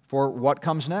realm for what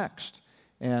comes next.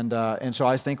 And so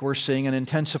I think we're seeing an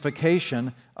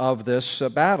intensification of this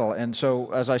battle. And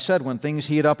so, as I said, when things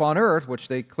heat up on earth, which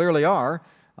they clearly are,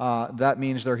 that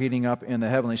means they're heating up in the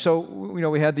heavenly. So,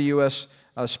 we had the U.S.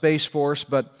 Space Force,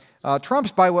 but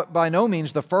Trump's by no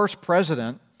means the first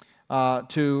president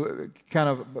to kind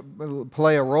of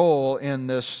play a role in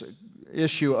this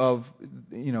issue of,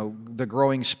 the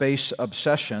growing space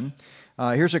obsession.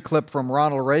 Here's a clip from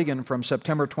Ronald Reagan from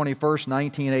September 21st,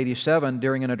 1987,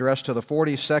 during an address to the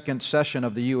 42nd session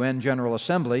of the UN General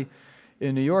Assembly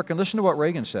in New York. And listen to what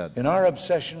Reagan said. In our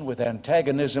obsession with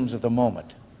antagonisms of the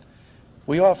moment,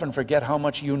 we often forget how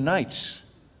much unites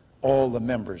all the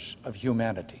members of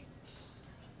humanity.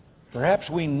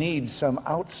 Perhaps we need some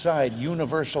outside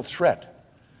universal threat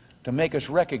to make us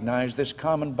recognize this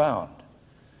common bound.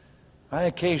 I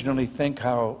occasionally think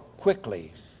how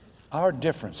quickly our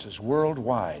differences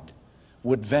worldwide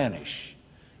would vanish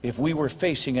if we were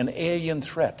facing an alien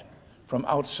threat from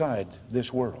outside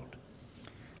this world.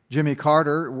 Jimmy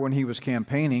Carter, when he was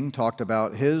campaigning, talked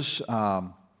about his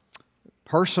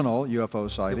personal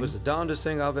UFO sighting. It was the darndest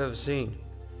thing I've ever seen.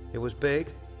 It was big,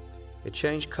 it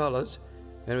changed colors,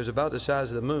 and it was about the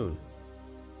size of the moon.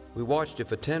 We watched it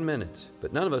for 10 minutes,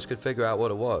 but none of us could figure out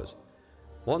what it was.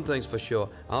 One thing's for sure,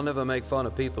 I'll never make fun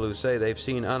of people who say they've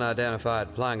seen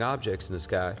unidentified flying objects in the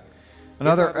sky. If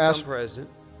I become president,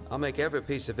 I'll make every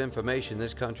piece of information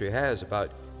this country has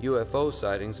about UFO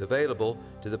sightings available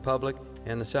to the public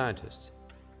and the scientists.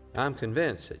 I'm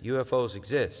convinced that UFOs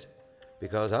exist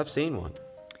because I've seen one.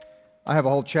 I have a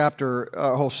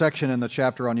whole section in the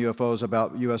chapter on UFOs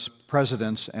about U.S.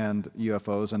 presidents and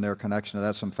UFOs and their connection.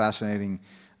 That's some fascinating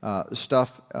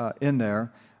stuff in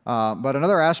there. But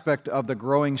another aspect of the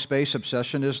growing space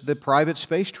obsession is the private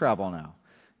space travel now.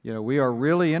 We are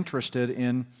really interested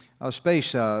in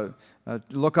space.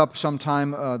 Look up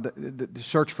sometime the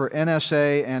search for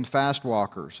NSA and fast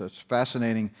walkers. It's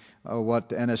fascinating what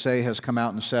the NSA has come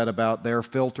out and said about their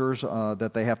filters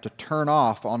that they have to turn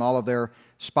off on all of their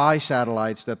spy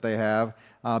satellites that they have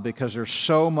because there's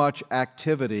so much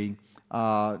activity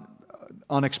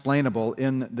unexplainable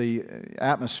in the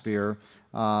atmosphere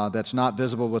that's not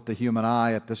visible with the human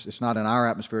eye. It's not in our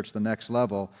atmosphere, it's the next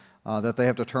level, that they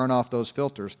have to turn off those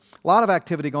filters. A lot of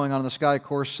activity going on in the sky. Of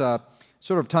course,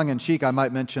 sort of tongue-in-cheek, I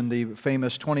might mention the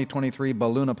famous 2023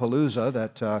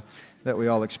 Balloonapalooza that we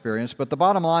all experienced. But the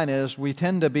bottom line is we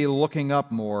tend to be looking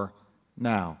up more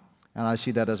now, and I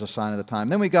see that as a sign of the time.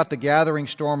 Then we got the gathering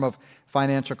storm of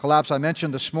financial collapse. I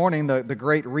mentioned this morning the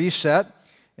Great Reset,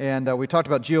 and we talked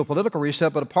about geopolitical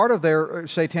reset, but a part of their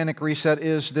satanic reset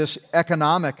is this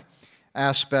economic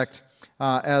aspect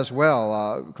as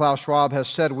well. Klaus Schwab has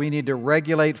said we need to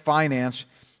regulate finance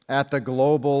at the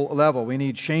global level. We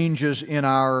need changes in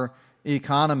our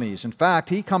economies. In fact,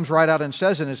 he comes right out and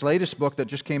says in his latest book that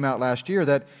just came out last year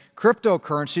that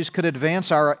cryptocurrencies could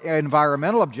advance our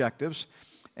environmental objectives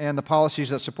and the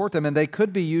policies that support them, and they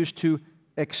could be used to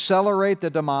accelerate the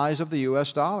demise of the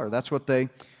U.S. dollar. That's what they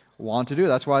want to do.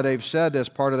 That's why they've said as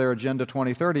part of their Agenda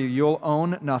 2030, you'll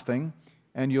own nothing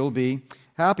and you'll be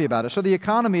happy about it. So the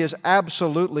economy is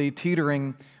absolutely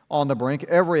teetering on the brink.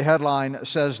 Every headline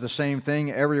says the same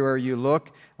thing everywhere you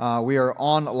look. We are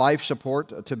on life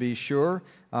support, to be sure.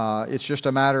 It's just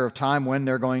a matter of time when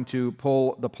they're going to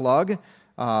pull the plug.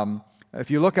 If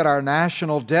you look at our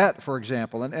national debt, for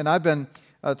example, and I've been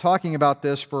talking about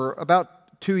this for about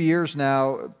 2 years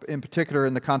now, in particular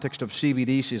in the context of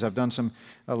CBDCs. I've done some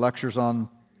lectures on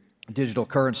digital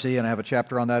currency, and I have a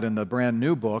chapter on that in the brand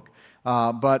new book.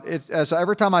 But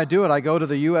every time I do it, I go to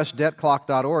the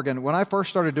usdebtclock.org, and when I first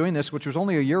started doing this, which was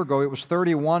only a year ago, it was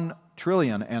 31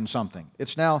 trillion and something.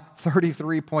 It's now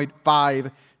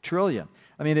 33.5 trillion.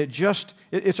 I mean,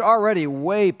 it's already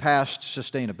way past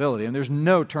sustainability, and there's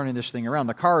no turning this thing around.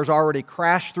 The car has already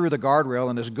crashed through the guardrail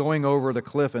and is going over the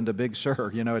cliff into Big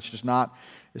Sur. It's just not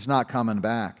coming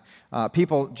back.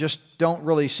 People just don't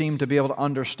really seem to be able to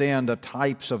understand the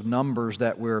types of numbers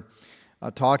that we're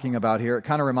talking about here. It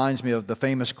kind of reminds me of the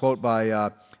famous quote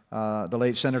by the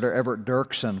late Senator Everett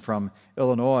Dirksen from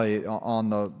Illinois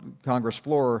on the Congress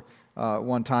floor.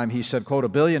 One time he said, quote,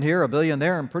 $1 billion here, $1 billion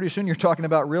there, and pretty soon you're talking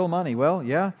about real money. Well,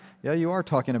 yeah, you are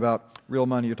talking about real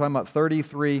money. You're talking about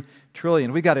 33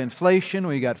 trillion. We got inflation,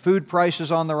 we got food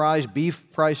prices on the rise,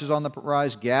 beef prices on the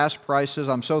rise, gas prices.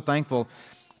 I'm so thankful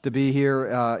to be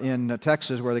here in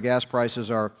Texas where the gas prices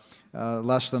are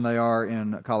less than they are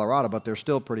in Colorado, but they're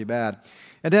still pretty bad.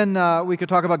 And then we could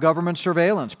talk about government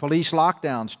surveillance, police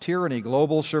lockdowns, tyranny,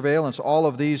 global surveillance, all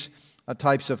of these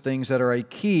types of things that are a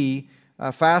key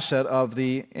facet of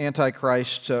the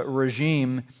Antichrist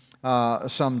regime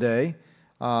someday.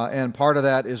 And part of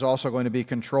that is also going to be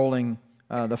controlling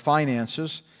the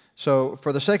finances. So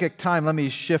for the sake of time, let me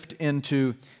shift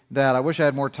into that. I wish I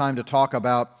had more time to talk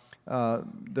about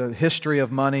the history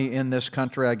of money in this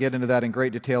country. I get into that in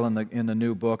great detail in the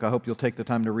new book. I hope you'll take the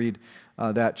time to read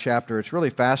that chapter. It's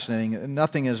really fascinating.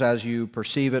 Nothing is as you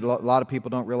perceive it. A lot of people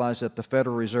don't realize that the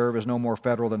Federal Reserve is no more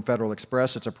federal than Federal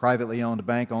Express. It's a privately owned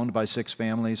bank owned by 6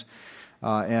 families.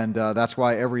 And that's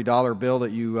why every dollar bill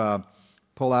that you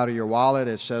pull out of your wallet,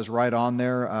 it says right on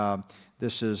there,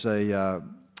 this is a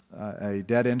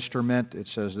debt instrument. It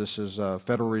says this is a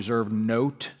Federal Reserve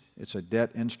note. It's a debt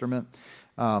instrument.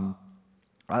 I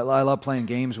love playing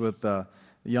games with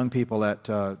young people at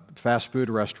fast food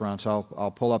restaurants.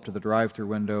 I'll pull up to the drive-thru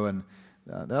window, and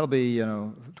that'll be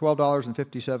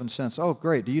 $12.57. Oh,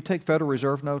 great! Do you take Federal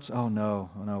Reserve notes? Oh no,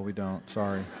 we don't.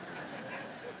 Sorry.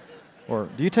 Or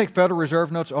do you take Federal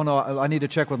Reserve notes? Oh no, I need to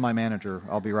check with my manager.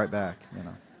 I'll be right back.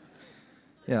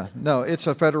 Yeah, no, it's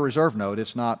a Federal Reserve note.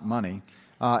 It's not money,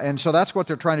 and so that's what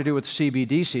they're trying to do with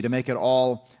CBDC to make it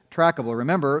all trackable.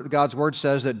 Remember, God's Word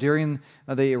says that during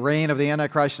the reign of the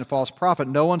Antichrist and false prophet,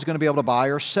 no one's going to be able to buy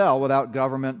or sell without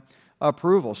government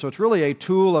approval. So it's really a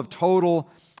tool of total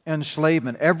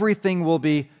enslavement. Everything will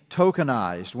be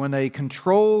tokenized. When they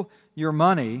control your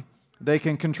money, they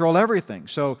can control everything.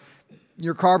 So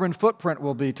your carbon footprint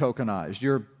will be tokenized.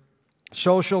 Your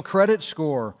social credit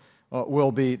score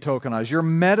will be tokenized. Your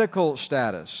medical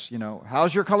status,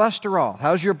 how's your cholesterol?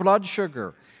 How's your blood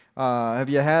sugar? Have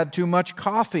you had too much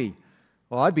coffee?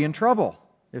 Well, I'd be in trouble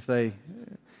if they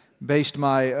based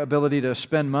my ability to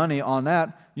spend money on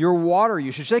that. Your water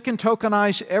usage. They can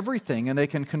tokenize everything, and they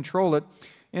can control it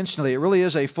instantly. It really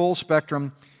is a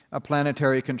full-spectrum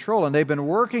planetary control. And they've been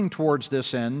working towards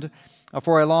this end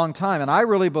for a long time. And I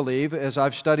really believe, as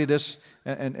I've studied this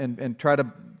and try to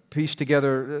piece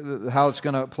together how it's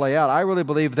going to play out, I really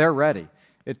believe they're ready.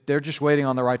 They're just waiting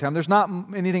on the right time. There's not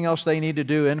anything else they need to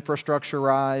do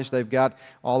infrastructure-wise. They've got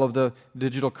all of the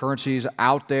digital currencies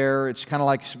out there. It's kind of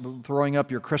like throwing up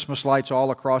your Christmas lights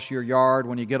all across your yard.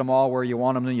 When you get them all where you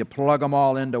want them, then you plug them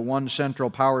all into one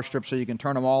central power strip so you can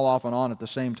turn them all off and on at the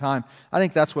same time. I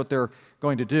think that's what they're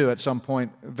going to do at some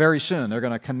point very soon. They're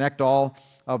going to connect all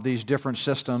of these different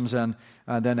systems and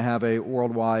then have a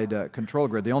worldwide control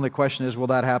grid. The only question is, will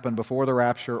that happen before the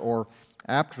rapture or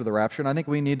after the rapture? And I think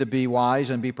we need to be wise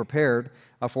and be prepared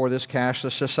for this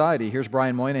cashless society. Here's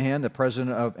Brian Moynihan, the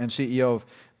president and CEO of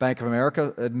Bank of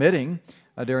America, admitting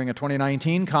during a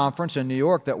 2019 conference in New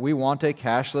York that we want a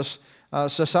cashless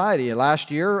society. Last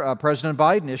year, President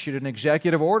Biden issued an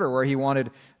executive order where he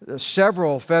wanted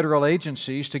several federal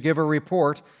agencies to give a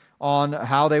report on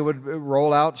how they would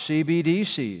roll out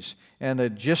CBDCs. And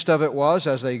the gist of it was,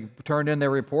 as they turned in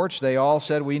their reports, they all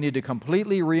said we need to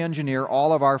completely re-engineer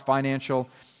all of our financial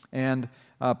and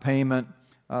payment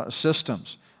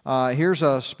systems. Here's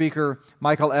a speaker,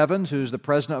 Michael Evans, who's the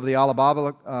president of the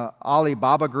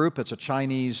Alibaba Group. It's a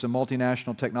Chinese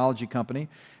multinational technology company.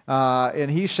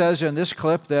 And he says in this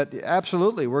clip that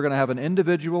absolutely we're going to have an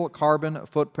individual carbon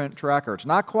footprint tracker. It's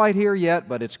not quite here yet,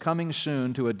 but it's coming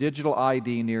soon to a digital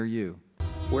ID near you.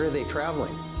 Where are they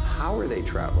traveling? How are they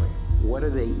traveling? What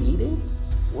are they eating?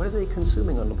 What are they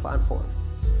consuming on the platform?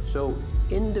 So,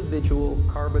 individual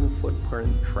carbon footprint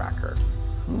tracker.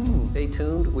 Stay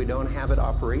tuned. We don't have it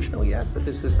operational yet, but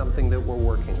this is something that we're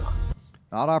working on.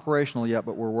 Not operational yet,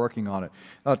 but we're working on it.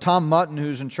 Tom Mutton,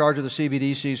 who's in charge of the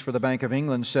CBDCs for the Bank of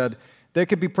England, said they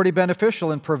could be pretty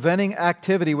beneficial in preventing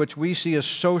activity which we see as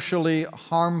socially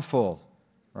harmful,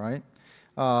 right?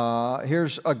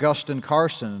 Here's Augustine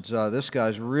Carstens. This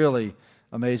guy's really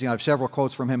amazing. I have several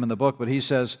quotes from him in the book, but he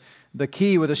says, the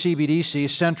key with a CBDC,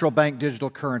 central bank digital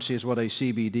currency, is what a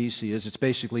CBDC is. It's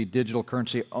basically digital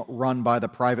currency run by the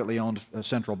privately owned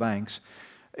central banks,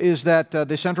 is that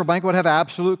the central bank would have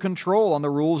absolute control on the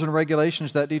rules and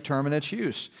regulations that determine its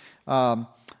use.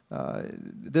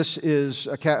 This is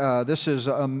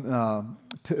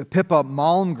Pippa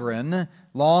Malmgren,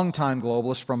 longtime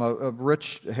globalist from a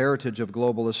rich heritage of a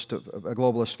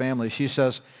globalist family. She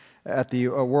says at the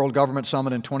World Government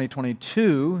Summit in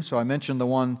 2022, so I mentioned the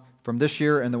one from this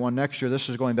year and the one next year, this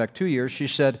is going back 2 years, she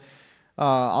said,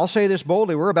 I'll say this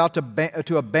boldly, we're about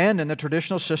to abandon the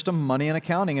traditional system of money and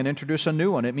accounting and introduce a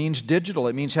new one. It means digital.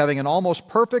 It means having an almost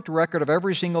perfect record of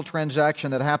every single transaction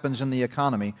that happens in the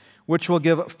economy, which will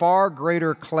give far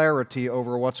greater clarity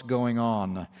over what's going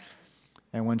on.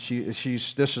 And when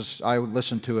I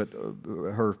listened to it,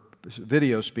 her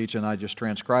video speech, and I just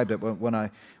transcribed it, but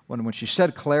when she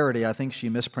said clarity, I think she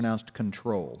mispronounced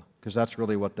control, because that's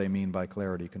really what they mean by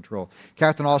clarity, control.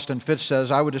 Catherine Austin Fitts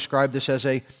says, I would describe this as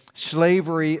a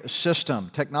slavery system.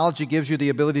 Technology gives you the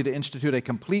ability to institute a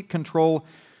complete control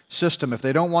system. If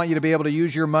they don't want you to be able to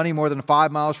use your money more than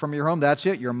 5 miles from your home, that's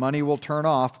it. Your money will turn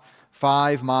off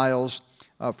 5 miles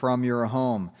from your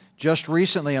home. Just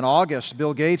recently in August,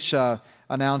 Bill Gates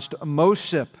announced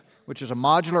MOSIP, which is a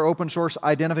modular open source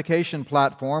identification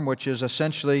platform, which is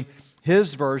essentially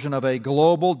his version of a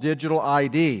global digital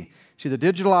ID. See, the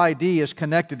digital ID is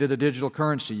connected to the digital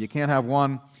currency. You can't have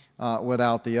one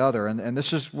without the other. And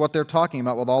this is what they're talking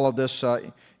about with all of this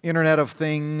Internet of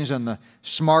Things and the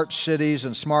smart cities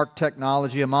and smart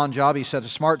technology. Aman Jabi says a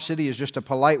smart city is just a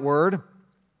polite word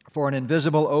for an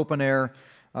invisible open-air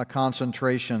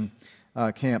concentration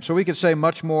camp. So we could say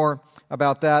much more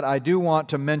about that. I do want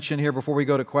to mention here before we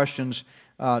go to questions,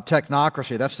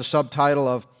 technocracy. That's the subtitle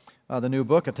of the new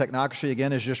book. A technocracy,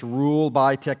 again, is just rule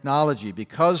by technology.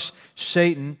 Because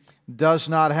Satan does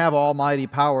not have almighty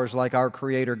powers like our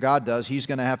Creator God does, he's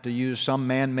going to have to use some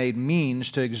man-made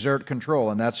means to exert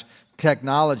control, and that's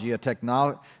technology. A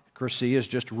technocracy is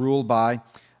just ruled by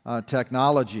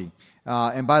technology.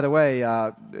 And by the way,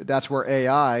 that's where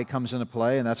AI comes into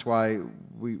play, and that's why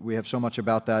we have so much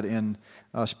about that in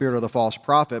Spirit of the False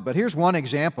Prophet. But here's one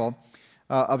example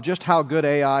of just how good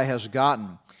AI has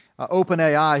gotten.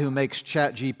 OpenAI, who makes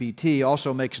ChatGPT,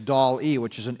 also makes DALL-E,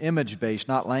 which is an image-based,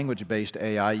 not language-based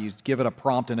AI. You give it a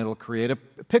prompt and it'll create a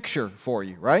picture for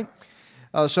you, right?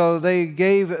 So they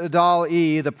gave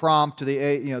DALL-E the prompt to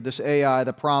this AI,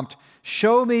 the prompt,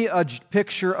 show me a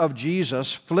picture of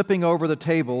Jesus flipping over the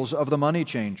tables of the money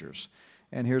changers.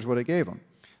 And here's what it gave them.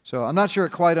 So I'm not sure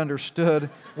it quite understood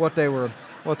what they were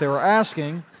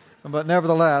asking, but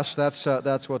nevertheless,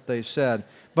 that's what they said.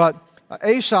 But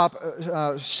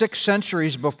Aesop, 6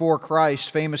 centuries before Christ,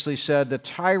 famously said, "The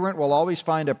tyrant will always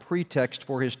find a pretext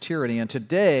for his tyranny." And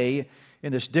today,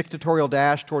 in this dictatorial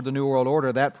dash toward the New World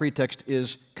Order, that pretext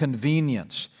is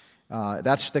convenience.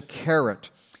 That's the carrot.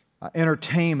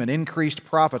 Entertainment, increased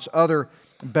profits, other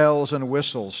bells and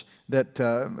whistles that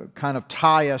kind of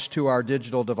tie us to our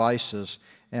digital devices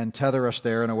and tether us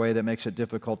there in a way that makes it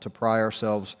difficult to pry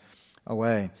ourselves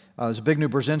away. Zbigniew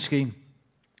Brzezinski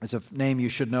is a name you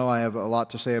should know. I have a lot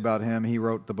to say about him. He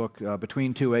wrote the book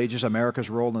Between Two Ages, America's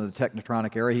Role in the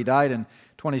Technotronic Era. He died in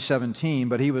 2017,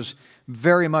 but he was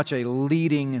very much a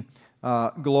leading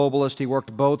globalist. He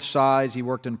worked both sides. He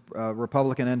worked in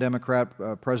Republican and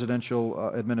Democrat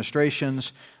presidential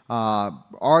administrations.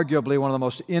 Arguably one of the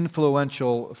most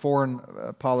influential foreign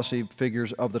policy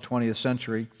figures of the 20th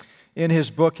century. In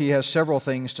his book, he has several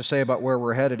things to say about where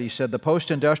we're headed. He said the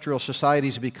post-industrial society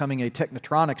is becoming a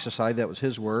technotronic society, that was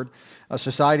his word, a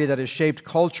society that is shaped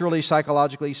culturally,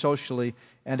 psychologically, socially,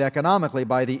 and economically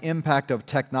by the impact of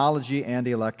technology and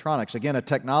electronics. Again, a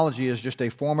technology is just a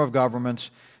form of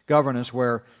governance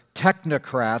where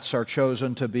technocrats are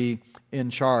chosen to be in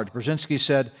charge. Brzezinski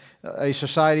said a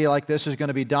society like this is going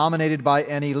to be dominated by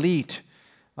an elite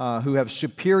who have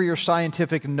superior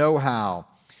scientific know-how.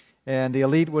 And the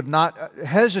elite would not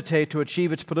hesitate to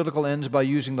achieve its political ends by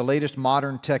using the latest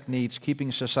modern techniques,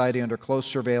 keeping society under close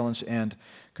surveillance and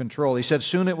control. He said,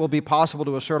 soon it will be possible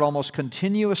to assert almost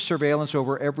continuous surveillance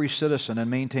over every citizen and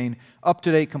maintain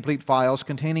up-to-date complete files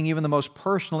containing even the most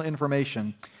personal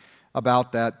information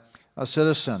about that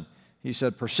citizen. He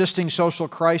said, persisting social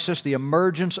crisis, the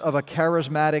emergence of a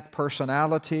charismatic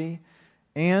personality,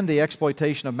 and the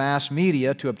exploitation of mass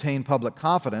media to obtain public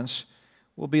confidence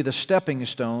will be the stepping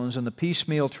stones in the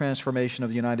piecemeal transformation of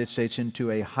the United States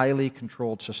into a highly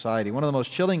controlled society. One of the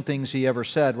most chilling things he ever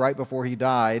said right before he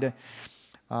died,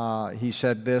 he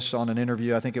said this on an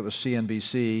interview, I think it was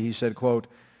CNBC. He said, quote,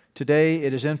 today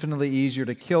it is infinitely easier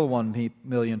to kill 1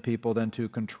 million people than to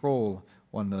control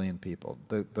 1 million people.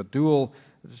 The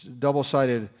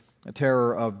double-sided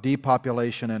terror of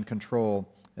depopulation and control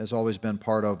has always been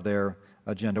part of their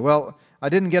agenda. Well, I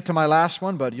didn't get to my last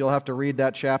one, but you'll have to read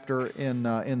that chapter in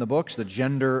the books, the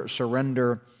gender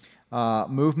surrender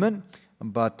movement.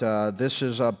 But this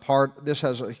has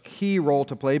a key role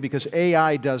to play because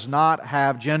AI does not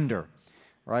have gender,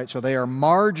 right? So they are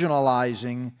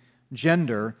marginalizing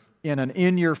gender in an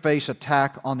in-your-face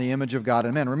attack on the image of God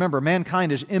and man. Remember,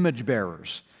 mankind is image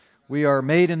bearers. We are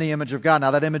made in the image of God.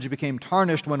 Now, that image became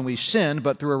tarnished when we sinned,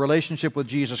 but through a relationship with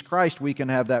Jesus Christ, we can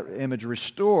have that image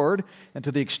restored. And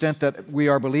to the extent that we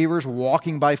are believers,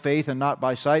 walking by faith and not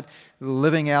by sight,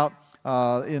 living out,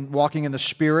 walking in the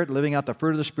Spirit, living out the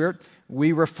fruit of the Spirit,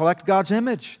 we reflect God's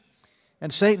image.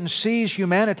 And Satan sees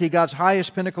humanity, God's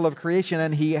highest pinnacle of creation,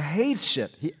 and he hates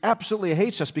it. He absolutely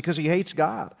hates us because he hates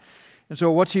God. And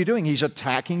so what's he doing? He's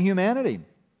attacking humanity.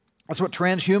 That's what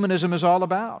transhumanism is all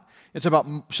about. It's about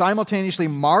simultaneously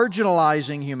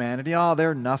marginalizing humanity. Oh,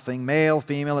 they're nothing, male,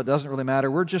 female, it doesn't really matter.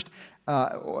 We're just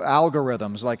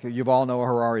algorithms, like Yuval Noah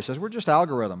Harari says. We're just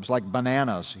algorithms, like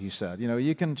bananas, he said. You know,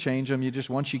 you can change them.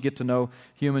 Once you get to know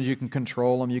humans, you can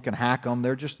control them, you can hack them.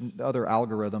 They're just other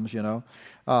algorithms, you know.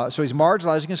 So he's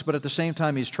marginalizing us, but at the same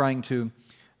time, he's trying to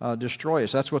destroy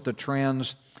us. That's what the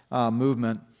trans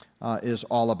movement is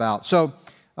all about. So,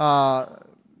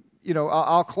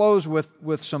 I'll close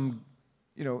with some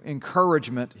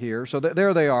encouragement here. So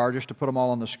there they are, just to put them all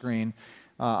on the screen.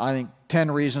 I think 10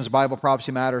 reasons Bible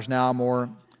prophecy matters now more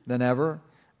than ever.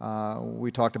 We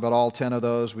talked about all 10 of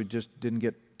those. We just didn't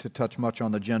get to touch much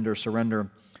on the gender surrender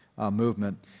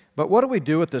movement. But what do we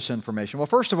do with this information? Well,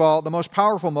 first of all, the most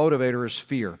powerful motivator is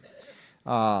fear.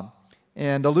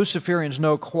 And the Luciferians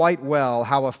know quite well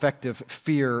how effective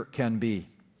fear can be.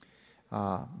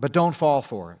 But don't fall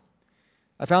for it.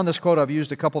 I found this quote I've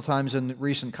used a couple times in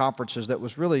recent conferences that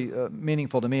was really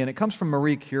meaningful to me, and it comes from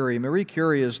Marie Curie. Marie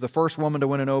Curie is the first woman to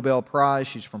win a Nobel Prize.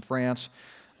 She's from France,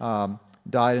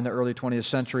 died in the early 20th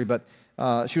century, but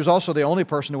she was also the only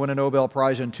person to win a Nobel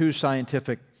Prize in 2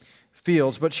 scientific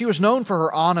fields. But she was known for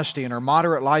her honesty and her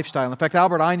moderate lifestyle. In fact,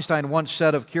 Albert Einstein once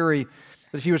said of Curie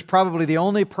that she was probably the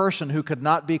only person who could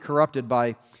not be corrupted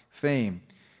by fame.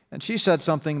 And she said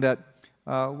something that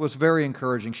was very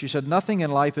encouraging. She said, nothing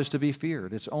in life is to be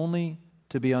feared. It's only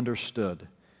to be understood.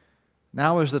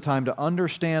 Now is the time to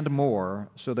understand more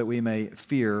so that we may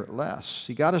fear less.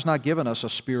 See, God has not given us a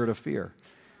spirit of fear.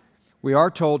 We are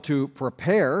told to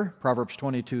prepare. Proverbs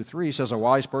 22:3 says, a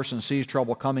wise person sees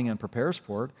trouble coming and prepares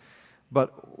for it.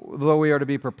 But though we are to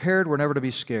be prepared, we're never to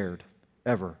be scared,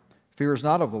 ever. Fear is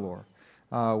not of the Lord.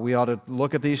 We ought to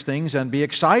look at these things and be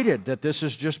excited that this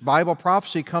is just Bible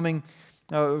prophecy coming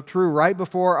true right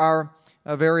before our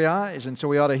very eyes. And so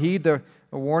we ought to heed the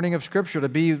warning of Scripture to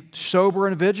be sober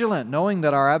and vigilant, knowing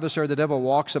that our adversary, the devil,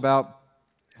 walks about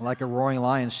like a roaring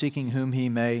lion, seeking whom he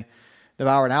may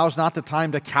devour. Now is not the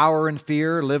time to cower in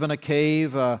fear, live in a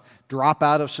cave, drop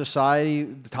out of society.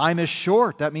 The time is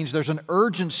short. That means there's an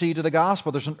urgency to the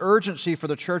gospel. There's an urgency for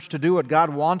the church to do what God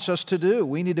wants us to do.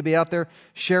 We need to be out there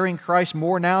sharing Christ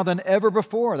more now than ever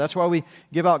before. That's why we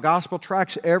give out gospel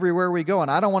tracts everywhere we go. And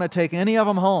I don't want to take any of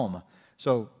them home.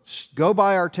 So go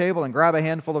by our table and grab a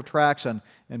handful of tracts and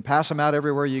pass them out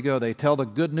everywhere you go. They tell the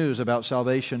good news about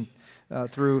salvation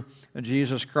through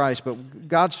Jesus Christ. But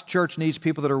God's church needs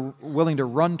people that are willing to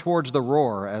run towards the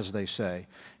roar, as they say.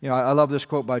 You know, I love this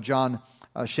quote by John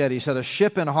Shedd. He said, "A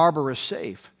ship in harbor is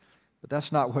safe, but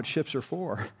that's not what ships are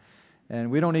for."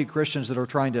 And we don't need Christians that are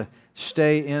trying to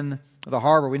stay in the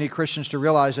harbor. We need Christians to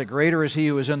realize that greater is He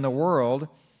who is in the world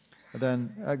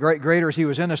than greater is He who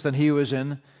is in us than He who is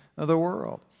in the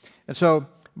world. And so,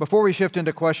 before we shift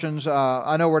into questions,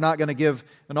 I know we're not going to give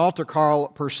an altar call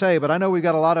per se, but I know we've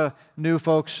got a lot of new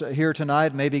folks here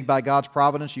tonight. Maybe by God's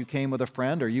providence you came with a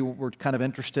friend, or you were kind of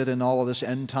interested in all of this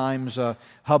end times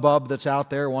hubbub that's out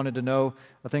there, wanted to know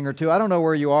a thing or two. I don't know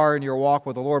where you are in your walk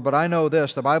with the Lord, but I know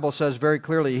this. The Bible says very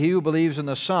clearly, "He who believes in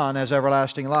the Son has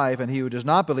everlasting life, and he who does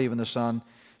not believe in the Son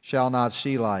shall not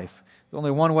see life." There's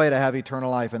only one way to have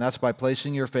eternal life, and that's by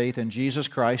placing your faith in Jesus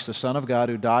Christ, the Son of God,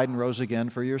 who died and rose again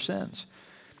for your sins.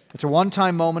 It's a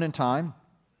one-time moment in time.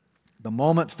 The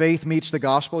moment faith meets the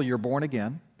gospel, you're born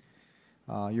again.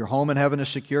 Your home in heaven is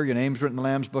secure. Your name's written in the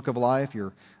Lamb's Book of Life.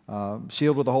 You're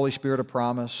sealed with the Holy Spirit of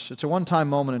promise. It's a one-time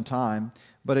moment in time,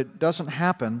 but it doesn't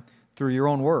happen through your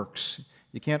own works.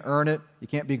 You can't earn it. You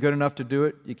can't be good enough to do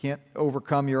it. You can't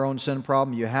overcome your own sin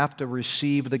problem. You have to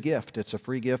receive the gift. It's a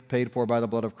free gift paid for by the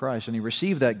blood of Christ, and you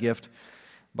receive that gift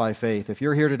by faith. If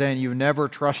you're here today and you've never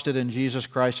trusted in Jesus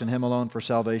Christ and Him alone for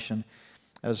salvation,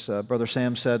 as Brother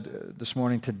Sam said this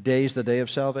morning, today's the day of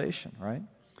salvation, right?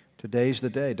 Today's the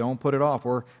day. Don't put it off.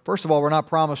 First of all, we're not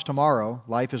promised tomorrow.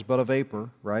 Life is but a vapor,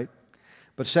 right?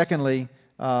 But secondly,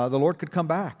 the Lord could come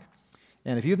back.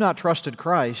 And if you've not trusted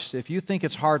Christ, if you think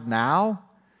it's hard now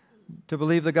to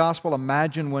believe the gospel,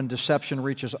 imagine when deception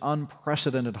reaches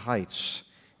unprecedented heights.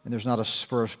 And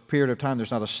for a period of time, there's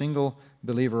not a single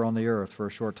believer on the earth for a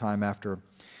short time after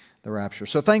the rapture.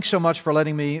 So thanks so much for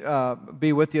letting me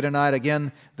be with you tonight.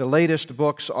 Again, the latest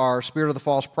books are Spirit of the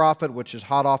False Prophet, which is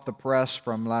hot off the press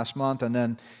from last month. And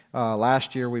then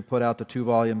last year we put out the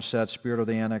 2-volume set, Spirit of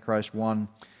the Antichrist 1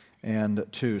 and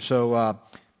 2. So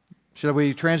should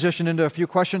we transition into a few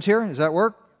questions here? Does that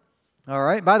work? All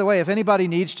right. By the way, if anybody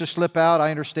needs to slip out,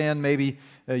 I understand maybe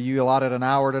you allotted an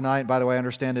hour tonight. By the way, I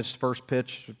understand it's first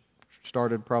pitch.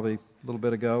 Started probably a little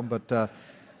bit ago, but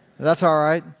that's all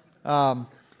right.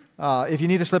 If you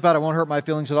need to slip out, it won't hurt my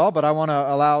feelings at all, but I want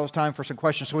to allow time for some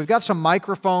questions. So we've got some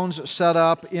microphones set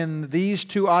up in these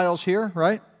two aisles here,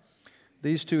 right?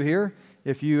 These two here.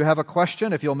 If you have a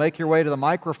question, if you'll make your way to the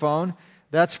microphone,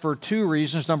 that's for two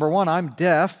reasons. Number one, I'm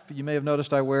deaf. You may have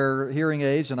noticed I wear hearing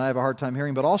aids and I have a hard time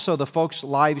hearing, but also the folks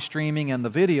live streaming and the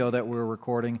video that we're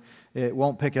recording, it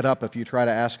won't pick it up if you try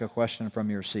to ask a question from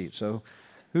your seat. So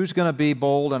who's going to be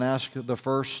bold and ask the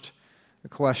first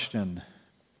question?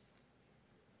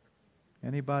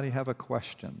 Anybody have a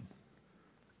question?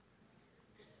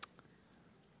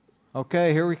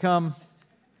 Okay, here we come.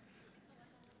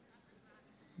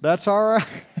 That's all right.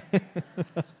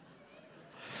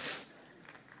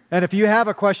 And if you have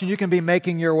a question, you can be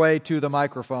making your way to the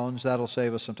microphones. That'll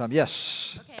save us some time.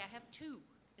 Yes? Okay, I have two.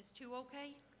 Is two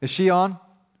okay? Is she on?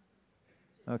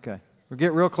 Okay. We'll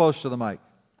get real close to the mic.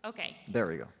 Okay. There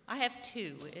we go. I have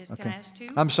two. Okay. Can I ask two?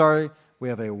 I'm sorry. We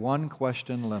have a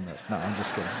one-question limit. No, I'm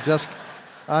just kidding.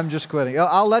 I'm just kidding.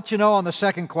 I'll let you know on the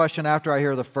second question after I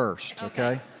hear the first,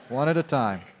 okay? One at a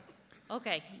time.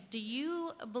 Okay. Do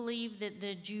you believe that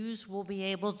the Jews will be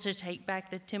able to take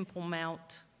back the Temple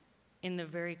Mount in the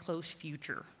very close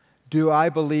future? Do I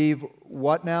believe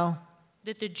what now?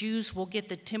 That the Jews will get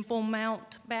the Temple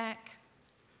Mount back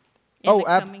in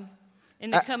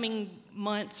the coming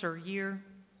months or year?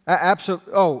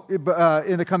 Absolutely.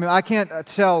 In the coming, I can't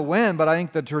tell when, but I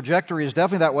think the trajectory is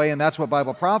definitely that way, and that's what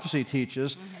Bible prophecy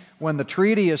teaches. Mm-hmm. When the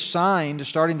treaty is signed,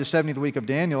 starting the 70th week of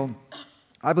Daniel,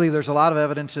 I believe there's a lot of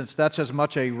evidence that that's as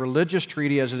much a religious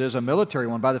treaty as it is a military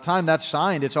one. By the time that's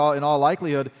signed, it's all in all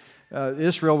likelihood,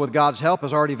 Israel, with God's help,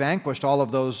 has already vanquished all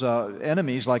of those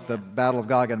enemies, like the Battle of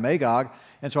Gog and Magog.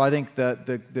 And so I think that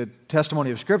the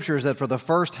testimony of Scripture is that for the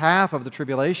first half of the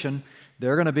tribulation,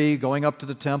 they're going to be going up to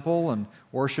the temple and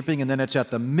worshiping, and then it's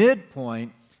at the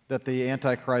midpoint that the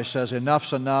Antichrist says,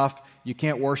 enough's enough, you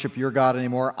can't worship your God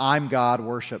anymore. I'm God,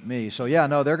 worship me. So yeah,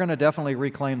 no, they're going to definitely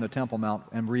reclaim the Temple Mount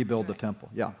and rebuild the temple.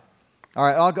 Yeah. All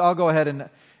right, I'll go ahead and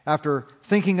after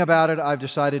thinking about it, I've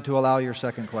decided to allow your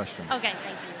second question. Okay,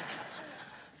 thank you.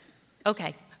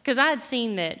 Okay, because I had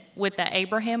seen that with the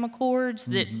Abraham Accords,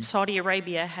 that Saudi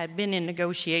Arabia had been in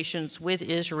negotiations with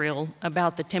Israel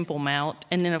about the Temple Mount,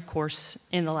 and then, of course,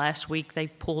 in the last week, they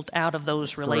pulled out of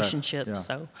those relationships. Yeah.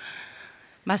 So,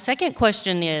 my second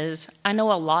question is, I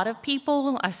know a lot of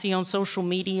people I see on social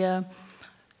media,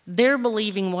 they're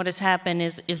believing what has happened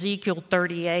is Ezekiel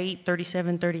 38,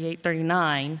 37, 38,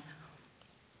 39.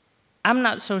 I'm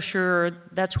not so sure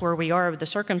that's where we are. The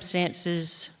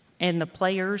circumstances and the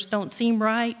players don't seem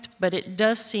right, but it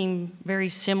does seem very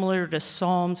similar to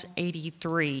Psalms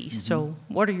 83. So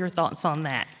what are your thoughts on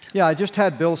that? Yeah, I just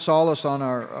had Bill Salas on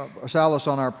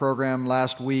our program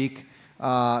last week.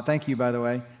 Thank you, by the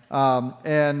way.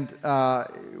 And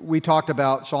we talked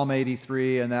about Psalm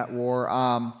 83 and that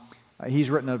war. He's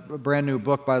written a brand new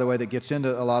book, by the way, that gets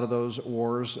into a lot of those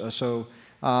wars.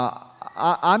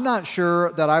 I'm not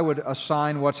sure that I would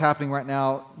assign what's happening right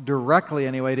now directly,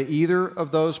 anyway, to either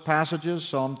of those passages,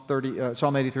 Psalm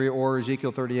 83 or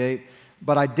Ezekiel 38.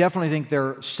 But I definitely think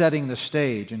they're setting the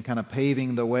stage and kind of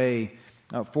paving the way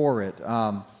for it.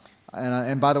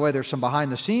 And by the way, there's some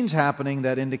behind the scenes happening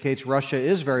that indicates Russia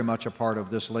is very much a part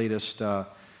of this latest,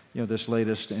 this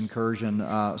latest incursion.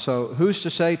 So who's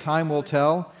to say? Time will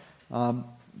tell.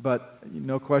 But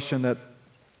no question that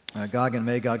Gog and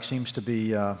Magog seems to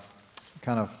be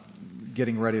kind of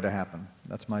getting ready to happen.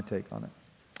 That's my take on it.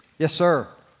 Yes, sir.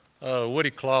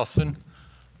 Woody Clausen.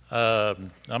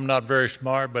 I'm not very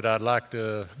smart, but I'd like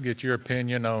to get your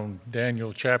opinion on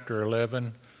Daniel chapter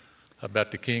 11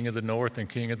 about the king of the north and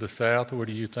king of the south. Where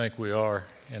do you think we are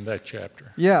in that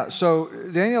chapter? Yeah, so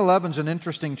Daniel 11 is an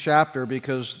interesting chapter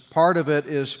because part of it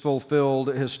is fulfilled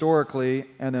historically,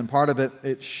 and then part of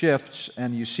it shifts,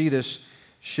 and you see this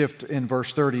shift in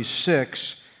verse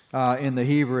 36. In the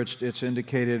Hebrew, it's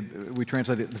indicated, we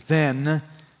translate it, then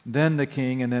the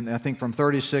king, and then I think from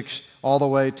 36 all the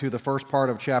way to the first part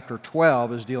of chapter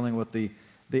 12 is dealing with the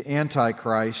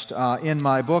Antichrist. In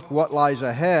my book, What Lies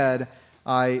Ahead,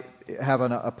 I have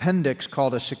an appendix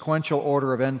called A Sequential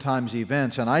Order of End Times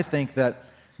Events, and I think that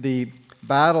the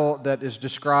battle that is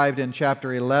described in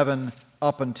chapter 11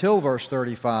 up until verse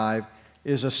 35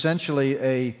 is essentially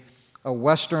a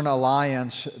Western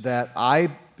alliance that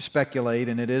I speculate,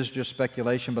 and it is just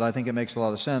speculation, but I think it makes a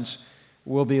lot of sense,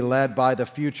 will be led by the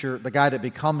guy that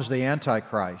becomes the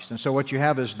Antichrist. And so what you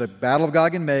have is the battle of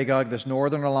Gog and Magog, this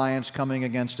northern alliance coming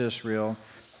against Israel.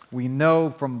 We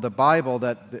know from the Bible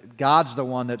that God's the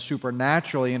one that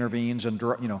supernaturally intervenes and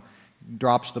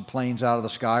drops the planes out of the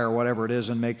sky or whatever it is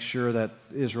and makes sure that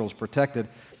Israel's protected.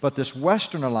 But this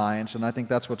Western alliance, and I think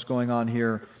that's what's going on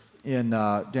here in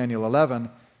Daniel 11,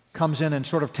 comes in and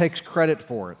sort of takes credit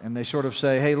for it. And they sort of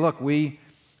say, hey, look, we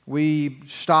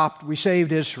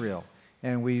saved Israel,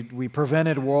 and we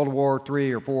prevented World War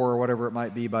III or IV or whatever it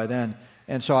might be by then.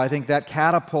 And so I think that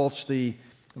catapults the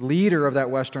leader of that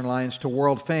Western alliance to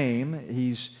world fame.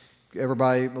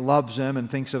 Everybody loves him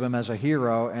and thinks of him as a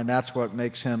hero, and that's what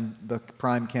makes him the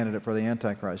prime candidate for the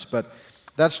Antichrist. But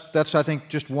that's I think,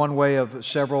 just one way of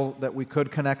several that we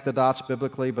could connect the dots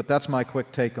biblically, but that's my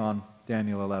quick take on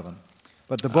Daniel 11.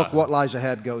 But the book, What Lies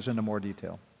Ahead, goes into more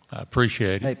detail. I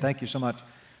appreciate it. Hey, thank you so much.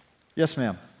 Yes,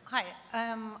 ma'am. Hi.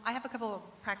 I have a couple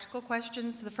of practical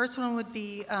questions. The first one would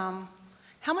be,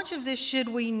 how much of this should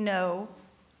we know,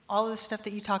 all of the stuff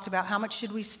that you talked about, how much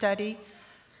should we study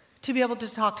to be able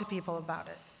to talk to people about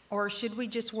it? Or should we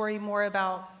just worry more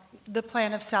about the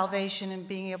plan of salvation and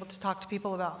being able to talk to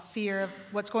people about fear of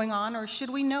what's going on? Or should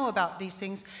we know about these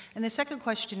things? And the second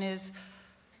question is,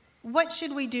 what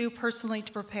should we do personally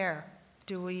to prepare?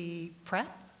 Do we prep?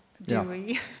 Do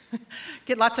we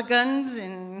get lots of guns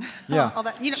and all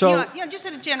that? Just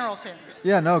in a general sense.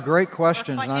 Yeah, no, great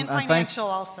questions. And financial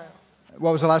also.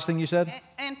 What was the last thing you said?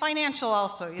 And financial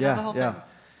also, the whole thing.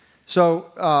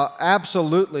 So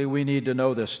absolutely we need to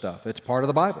know this stuff. It's part of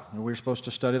the Bible. We're supposed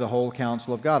to study the whole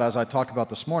counsel of God. As I talked about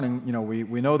this morning,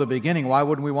 we know the beginning. Why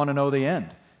wouldn't we want to know the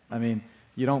end? I mean,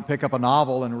 you don't pick up a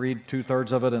novel and read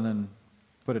 2/3 of it and then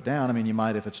put it down. I mean, you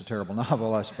might if it's a terrible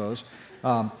novel, I suppose.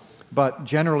 But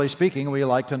generally speaking, we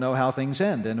like to know how things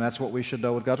end, and that's what we should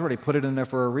know with God's Word. He put it in there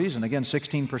for a reason. Again,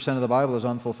 16% of the Bible is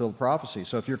unfulfilled prophecy.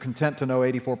 So if you're content to know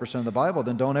 84% of the Bible,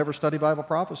 then don't ever study Bible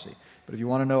prophecy. But if you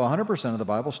want to know 100% of the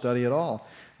Bible, study it all.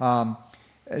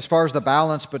 As far as the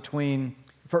balance between,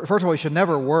 first of all, we should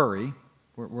never worry.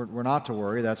 We're not to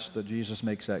worry. Jesus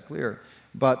makes that clear.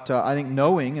 But I think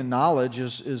knowing and knowledge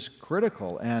is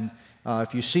critical. And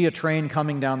If you see a train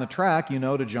coming down the track, you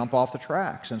know to jump off the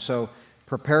tracks. And so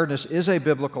preparedness is a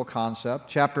biblical concept.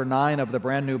 Chapter 9 of the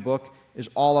brand new book is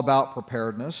all about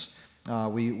preparedness.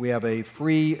 We have a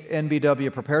free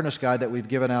NBW preparedness guide that we've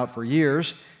given out for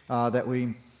years that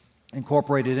we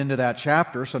incorporated into that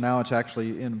chapter, so now it's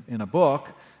actually in a book.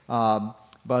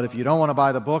 But if you don't want to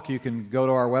buy the book, you can go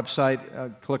to our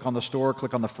website, click on the store,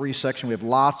 click on the free section. We have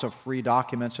lots of free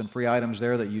documents and free items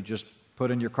there that you just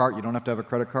put in your cart. You don't have to have a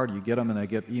credit card. You get them and they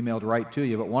get emailed right to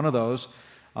you. But one of those,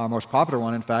 our most popular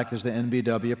one, in fact, is the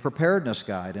NBW Preparedness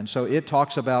Guide. And so it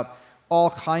talks about all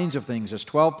kinds of things. It's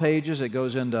 12 pages. It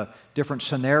goes into different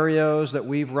scenarios that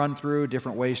we've run through,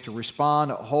 different ways to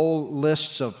respond, whole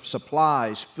lists of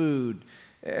supplies, food,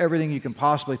 everything you can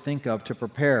possibly think of to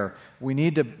prepare. We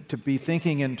need to be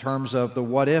thinking in terms of the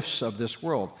what-ifs of this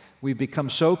world. We've become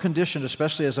so conditioned,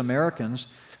 especially as Americans,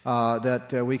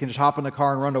 that we can just hop in the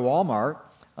car and run to Walmart,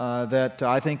 that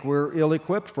I think we're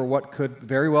ill-equipped for what could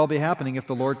very well be happening if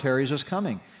the Lord tarries us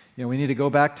coming. We need to go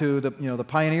back to the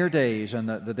pioneer days and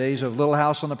the days of Little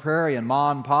House on the Prairie and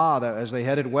Ma and Pa as they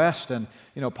headed west. And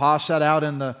Pa set out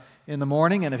in the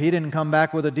morning, and if he didn't come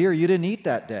back with a deer, you didn't eat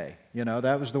that day.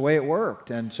 That was the way it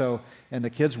worked. And the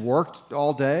kids worked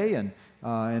all day, and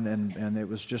it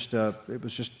was just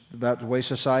that the way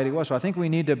society was. So I think we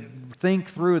need to think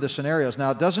through the scenarios.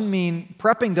 Now,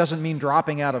 prepping doesn't mean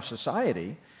dropping out of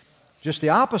society. Just the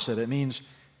opposite. It means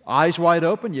eyes wide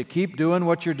open. You keep doing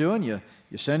what you're doing.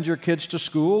 You send your kids to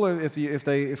school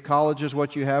if college is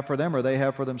what you have for them or they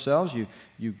have for themselves.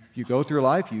 You go through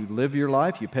life, you live your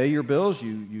life, you pay your bills,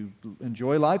 you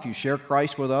enjoy life, you share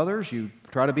Christ with others, you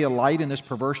try to be a light in this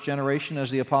perverse generation, as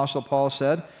the Apostle Paul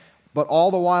said, but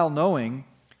all the while knowing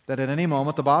that at any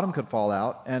moment the bottom could fall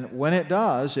out. And when it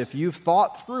does, if you've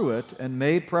thought through it and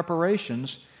made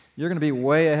preparations, you're going to be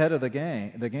way ahead of the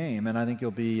game, and I think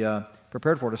you'll be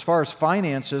prepared for it. As far as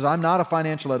finances, I'm not a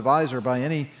financial advisor by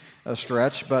any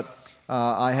stretch, but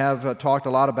I have talked a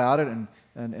lot about it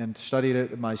and studied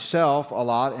it myself a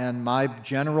lot, and my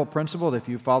general principle, if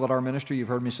you've followed our ministry, you've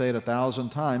heard me say it 1,000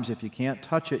 times, if you can't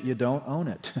touch it, you don't own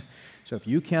it. So if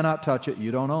you cannot touch it,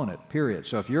 you don't own it, period.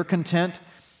 So if you're content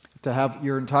to have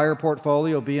your entire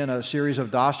portfolio be in a series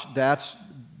of dots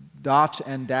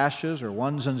and dashes or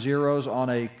ones and zeros on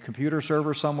a computer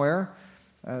server somewhere,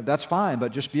 that's fine,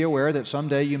 but just be aware that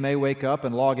someday you may wake up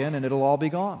and log in and it'll all be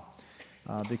gone.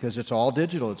 Because it's all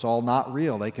digital, it's all not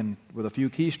real. They can, with a few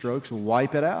keystrokes,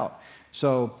 wipe it out.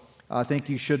 So I think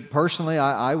you should, personally,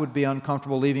 I would be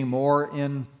uncomfortable leaving more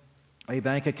in a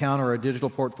bank account or a digital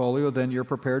portfolio than you're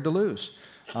prepared to lose.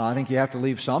 I think you have to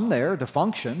leave some there to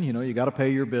function. You got to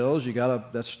pay your bills.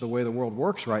 That's the way the world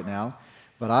works right now.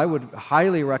 But I would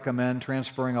highly recommend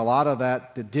transferring a lot of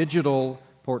that to digital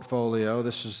portfolio.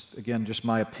 This is, again, just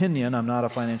my opinion. I'm not a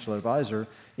financial advisor.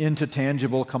 Into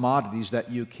tangible commodities that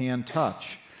you can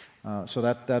touch. So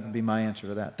that would be my answer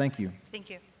to that. Thank you. Thank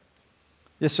you.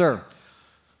 Yes, sir.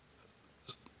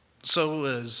 So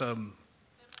as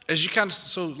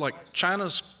you like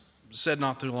China's said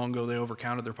not too long ago, they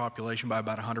overcounted their population by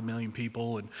about 100 million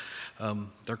people, and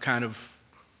they're kind of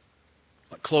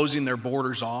closing their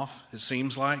borders off, it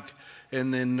seems like.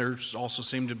 And then there's also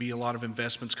seemed to be a lot of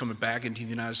investments coming back into the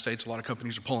United States. A lot of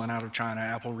companies are pulling out of China.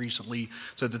 Apple recently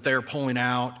said that they're pulling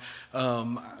out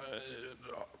of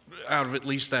at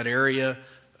least that area.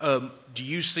 Do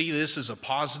you see this as a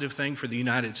positive thing for the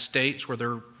United States, where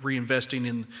they're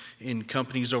reinvesting in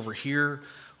companies over here?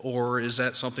 Or is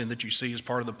that something that you see as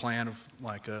part of the plan of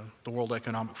like the World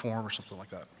Economic Forum or something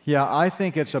like that? Yeah, I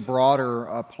think it's a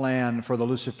broader plan for the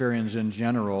Luciferians in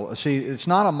general. See, it's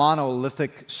not a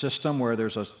monolithic system where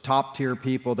there's a top-tier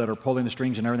people that are pulling the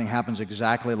strings and everything happens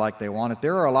exactly like they want it.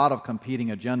 There are a lot of competing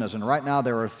agendas, and right now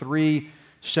there are 3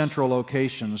 central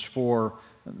locations for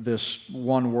this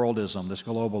one-worldism, this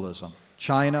globalism: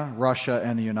 China, Russia,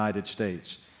 and the United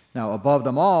States. Now, above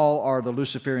them all are the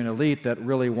Luciferian elite that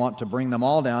really want to bring them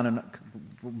all down and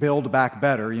build back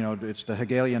better. It's the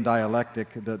Hegelian dialectic,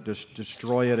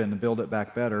 destroy it and build it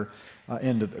back better,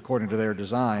 according to their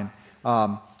design.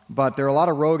 But there are a lot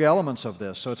of rogue elements of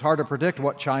this, so it's hard to predict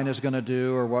what China's going to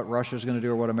do or what Russia's going to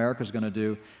do or what America's going to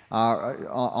do.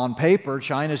 On paper,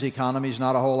 China's economy is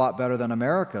not a whole lot better than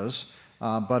America's,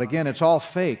 but again, it's all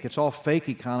fake. It's all fake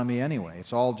economy anyway.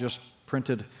 It's all just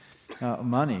printed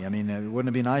money. I mean,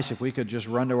 wouldn't it be nice if we could just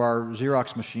run to our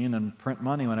Xerox machine and print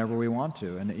money whenever we want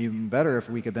to? And even better if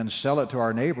we could then sell it to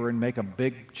our neighbor and make a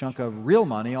big chunk of real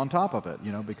money on top of it,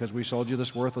 because we sold you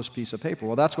this worthless piece of paper.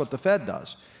 Well, that's what the Fed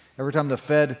does. Every time the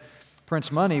Fed prints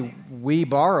money, we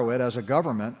borrow it as a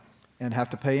government and have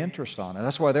to pay interest on it.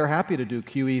 That's why they're happy to do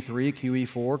QE3,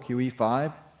 QE4,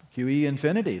 QE5, QE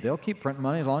infinity. They'll keep printing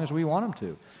money as long as we want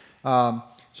them to.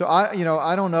 So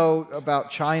I don't know about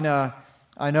China.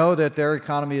 I know that their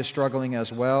economy is struggling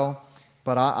as well,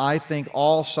 but I think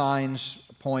all signs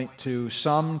point to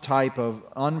some type of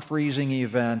unfreezing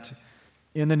event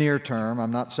in the near term.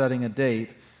 I'm not setting a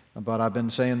date, but I've been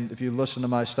saying, if you listen to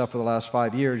my stuff for the last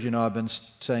 5 years, I've been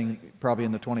saying probably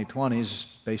in the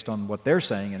 2020s, based on what they're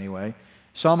saying anyway,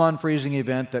 some unfreezing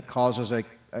event that causes an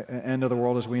end of the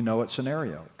world as we know it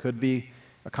scenario. It could be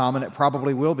it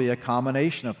probably will be a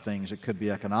combination of things. It could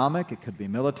be economic, it could be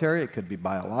military, it could be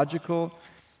biological,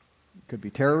 it could be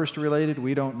terrorist related,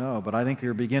 we don't know. But I think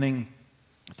you're beginning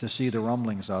to see the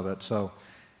rumblings of it. So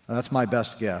that's my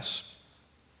best guess.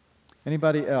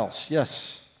 Anybody else?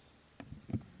 Yes.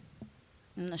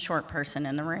 I'm the short person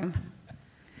in the room.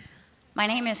 My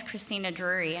name is Christina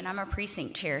Drury, and I'm a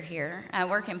precinct chair here. I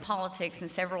work in politics in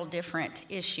several different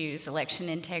issues, election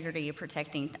integrity,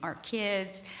 protecting our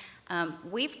kids.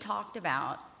 We've talked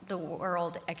about the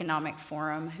World Economic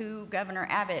Forum, who Governor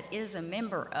Abbott is a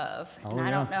member of. And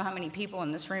I don't know how many people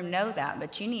in this room know that,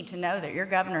 but you need to know that your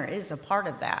governor is a part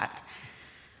of that.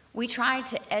 We try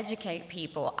to educate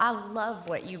people. I love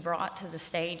what you brought to the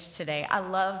stage today. I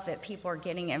love that people are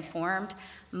getting informed.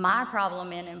 My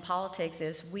problem in politics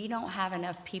is we don't have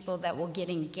enough people that will get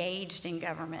engaged in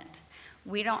government.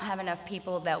 We don't have enough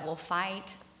people that will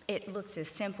fight. It looks as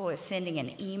simple as sending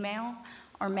an email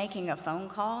or making a phone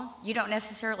call. You don't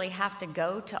necessarily have to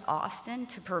go to Austin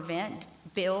to prevent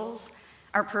bills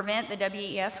or prevent the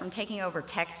WEF from taking over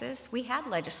Texas. We had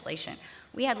legislation.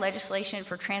 We had legislation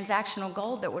for transactional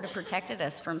gold that would have protected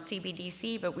us from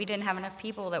CBDC, but we didn't have enough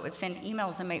people that would send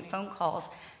emails and make phone calls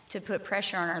to put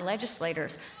pressure on our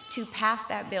legislators to pass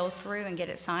that bill through and get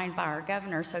it signed by our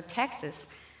governor so Texas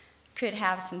could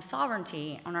have some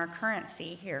sovereignty on our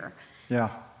currency here. Yeah.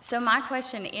 So my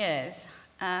question is,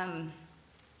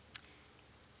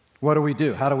 what do we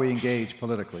do? How do we engage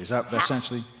politically? Is that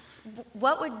essentially?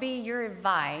 what would be your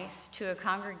advice to a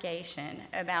congregation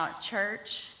about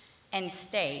church and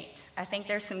state? I think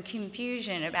there's some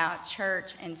confusion about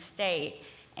church and state,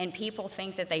 and people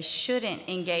think that they shouldn't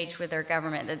engage with their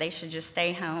government, that they should just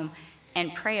stay home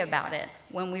and pray about it,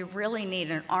 when we really need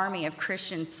an army of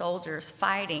Christian soldiers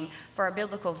fighting for our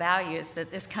biblical values that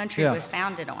this country was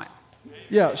founded on.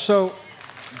 Yeah, so,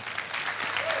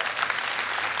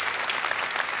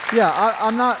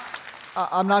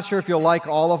 I'm not sure if you'll like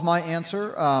all of my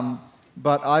answer,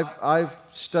 but I've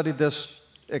studied this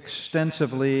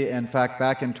extensively. In fact,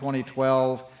 back in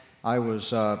 2012, I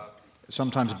was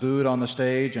sometimes booed on the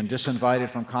stage and disinvited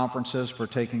from conferences for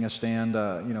taking a stand,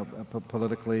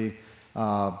 politically,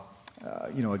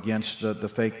 against the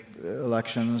fake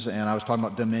elections. And I was talking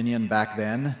about Dominion back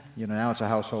then. Now it's a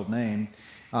household name.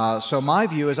 So my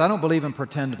view is I don't believe in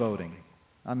pretend voting.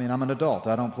 I mean, I'm an adult.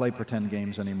 I don't play pretend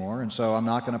games anymore, and so I'm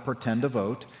not going to pretend to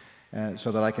vote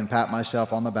so that I can pat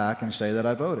myself on the back and say that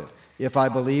I voted. If I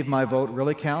believe my vote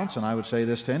really counts, and I would say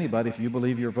this to anybody, if you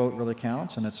believe your vote really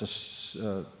counts and it's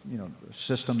a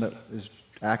system that is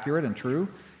accurate and true,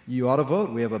 you ought to vote.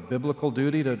 We have a biblical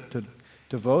duty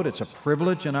to vote. It's a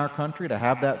privilege in our country to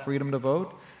have that freedom to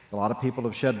vote. A lot of people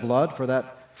have shed blood for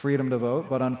that freedom to vote,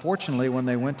 but unfortunately, when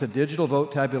they went to digital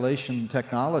vote tabulation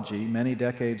technology many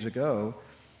decades ago,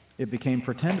 it became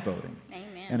pretend voting.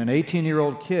 Amen. And an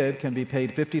 18-year-old kid can be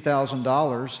paid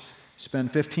 $50,000,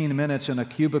 spend 15 minutes in a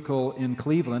cubicle in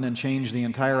Cleveland, and change the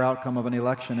entire outcome of an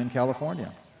election in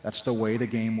California. That's the way the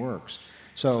game works.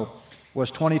 So,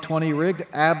 was 2020 rigged?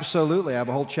 Absolutely. I have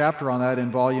a whole chapter on that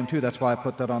in Volume 2. That's why I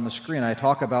put that on the screen. I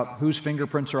talk about whose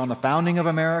fingerprints are on the founding of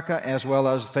America, as well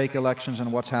as fake elections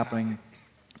and what's happening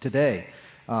today.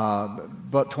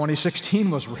 But 2016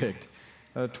 was rigged.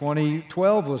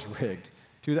 2012 was rigged.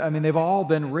 They've all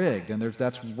been rigged, and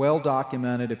that's well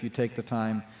documented if you take the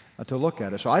time to look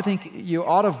at it. So I think you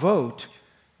ought to vote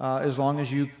as long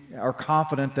as you are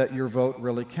confident that your vote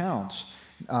really counts.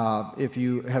 If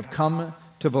you have come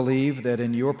to believe that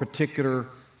in your particular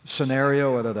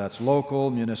scenario, whether that's local,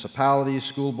 municipalities,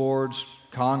 school boards,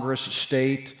 Congress,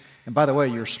 state, and by the way,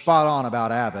 you're spot on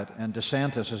about Abbott, and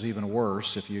DeSantis is even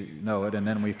worse if you know it, and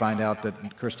then we find out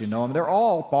that Christie Noem, they're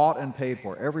all bought and paid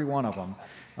for, every one of them.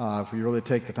 If you really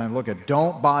take the time to look at it,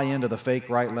 don't buy into the fake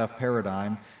right-left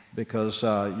paradigm, because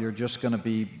you're just going to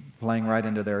be playing right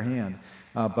into their hand.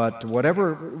 But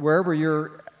wherever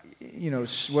you're,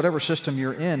 whatever system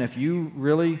you're in, if you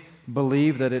really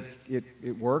believe that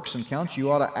it works and counts, you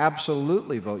ought to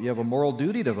absolutely vote. You have a moral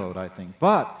duty to vote, I think.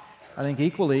 But I think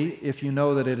equally, if you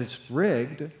know that it is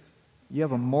rigged, you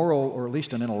have a moral or at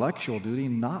least an intellectual duty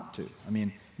not to. I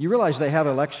mean, you realize they have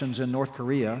elections in North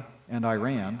Korea and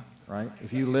Iran, right?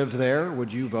 If you lived there,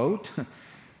 would you vote?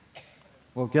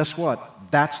 Well, guess what?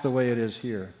 That's the way it is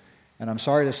here. And I'm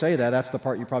sorry to say that. That's the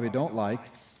part you probably don't like.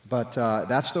 But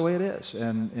that's the way it is.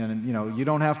 And you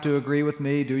don't have to agree with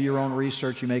me. Do your own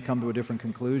research. You may come to a different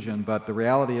conclusion. But the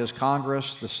reality is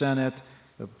Congress, the Senate,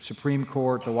 the Supreme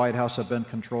Court, the White House have been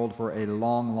controlled for a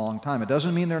long, long time. It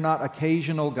doesn't mean they're not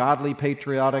occasional, godly,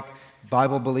 patriotic,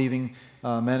 Bible-believing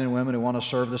men and women who want to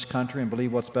serve this country and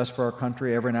believe what's best for our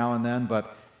country every now and then.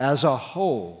 But as a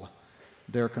whole,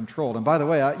 they're controlled. And by the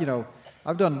way,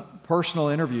 I've done personal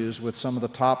interviews with some of the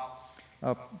top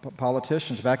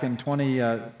politicians. Back in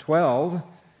 2012,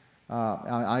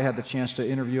 I had the chance to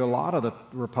interview a lot of the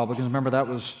Republicans. Remember, that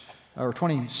was, or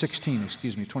 2016,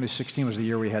 excuse me. 2016 was the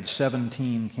year we had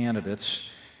 17 candidates,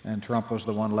 and Trump was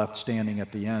the one left standing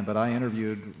at the end. But I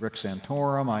interviewed Rick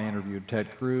Santorum, I interviewed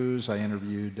Ted Cruz, I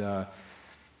interviewed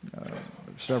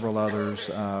several others.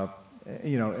 And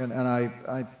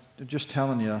I just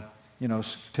telling you,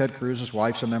 Ted Cruz's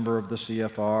wife's a member of the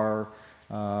CFR.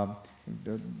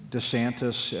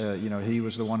 DeSantis, he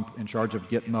was the one in charge of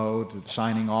Gitmo,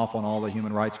 signing off on all the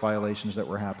human rights violations that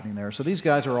were happening there. So these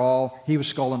guys are all, he was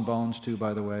Skull and Bones too,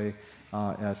 by the way,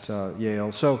 at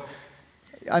Yale. So,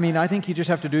 I think you just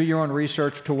have to do your own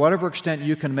research. To whatever extent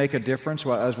you can make a difference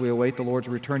as we await the Lord's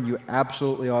return, you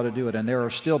absolutely ought to do it. And there are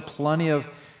still plenty of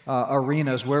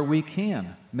arenas where we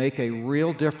can make a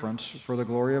real difference for the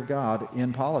glory of God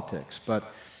in politics. But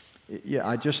yeah,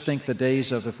 I just think the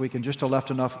days of if we can just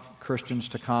elect enough Christians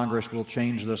to Congress, we'll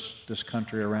change this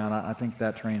country around. I think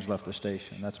that train's left the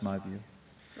station. That's my view.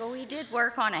 Well, we did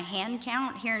work on a hand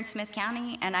count here in Smith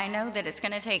County, and I know that it's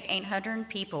going to take 800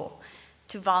 people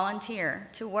to volunteer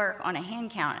to work on a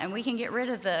hand count, and we can get rid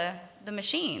of the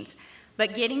machines.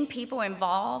 But getting people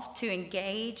involved to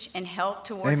engage and help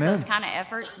towards Amen. those kind of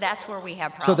efforts, that's where we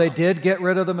have problems. So they did get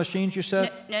rid of the machines, you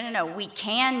said? No. We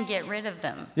can get rid of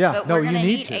them. Yeah, but no, we're going you to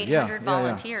need need to. 800 Yeah.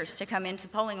 volunteers to come into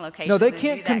polling locations. No, they and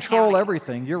can't do that control counting.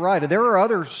 everything. You're right. There are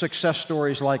other success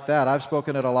stories like that. I've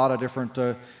spoken at a lot of different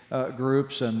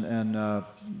groups and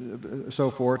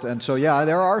so forth. And so, yeah,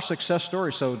 there are success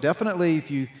stories. So definitely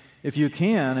if you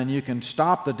can and you can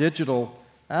stop the digital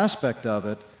aspect of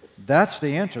it, that's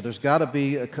the answer. There's got to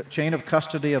be a chain of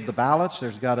custody of the ballots.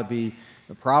 There's got to be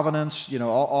the provenance,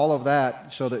 all of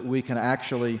that so that we can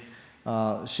actually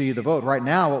see the vote. Right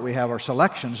now what we have are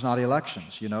selections, not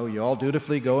elections. You all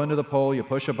dutifully go into the poll, you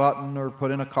push a button or put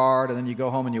in a card, and then you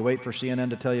go home and you wait for CNN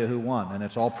to tell you who won. And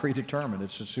it's all predetermined.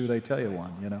 It's just who they tell you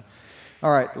won, All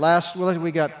right, last, do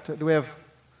we have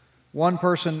one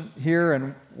person here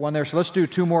and one there? So let's do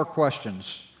two more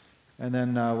questions. And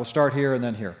then we'll start here and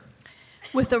then here.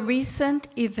 With the recent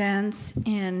events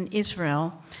in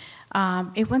Israel,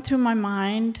 it went through my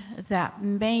mind that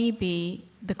maybe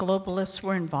the globalists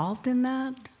were involved in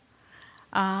that.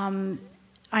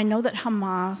 I know that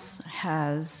Hamas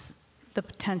has the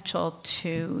potential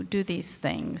to do these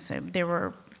things. They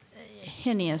were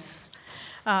heinous,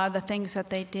 the things that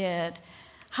they did.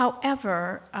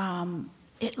 However,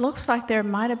 it looks like there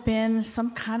might have been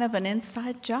some kind of an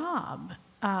inside job.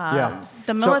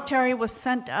 The military was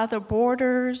sent to other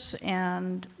borders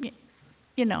and,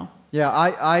 Yeah,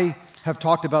 I have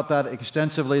talked about that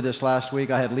extensively this last week.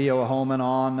 I had Leo Hohmann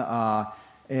on,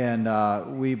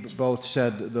 and we both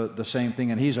said the same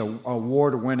thing. And he's an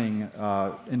award-winning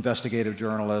investigative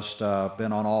journalist,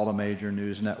 been on all the major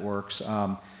news networks.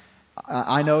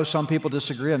 I know some people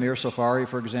disagree. Amir Safari,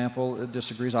 for example,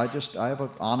 disagrees. I have an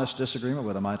honest disagreement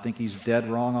with him. I think he's dead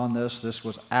wrong on this. This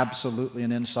was absolutely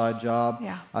an inside job.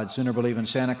 Yeah. I'd sooner believe in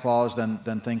Santa Claus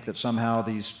than think that somehow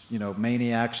these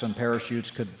maniacs on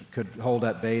parachutes could hold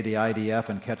at bay the IDF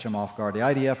and catch them off guard. The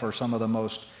IDF are some of the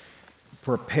most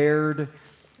prepared,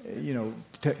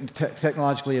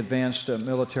 technologically advanced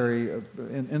military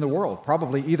in the world.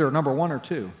 Probably either number one or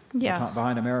two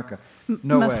behind America.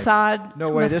 No Mossad, way. No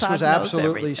way. This Mossad was knows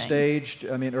absolutely everything. staged.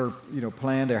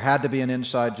 Planned. There had to be an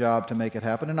inside job to make it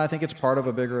happen, and I think it's part of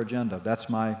a bigger agenda. That's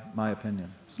my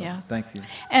opinion. So, Yes. Thank you.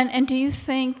 And do you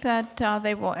think that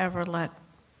they will ever let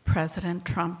President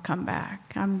Trump come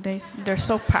back? They're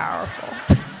so powerful.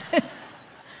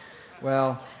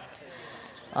 Well,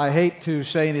 I hate to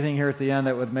say anything here at the end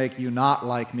that would make you not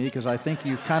like me, because I think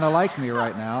you kind of like me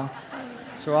right now.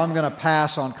 So I'm going to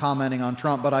pass on commenting on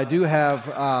Trump, but I do have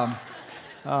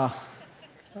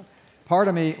part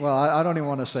of me. Well, I don't even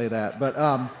want to say that, but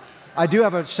I do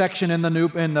have a section in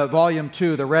the volume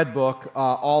 2, the Red Book,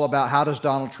 all about how does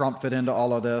Donald Trump fit into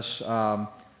all of this.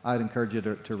 I'd encourage you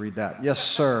to read that. Yes,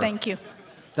 sir. Thank you.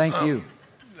 Thank you.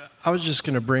 I was just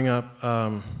going to bring up.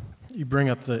 You bring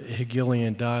up the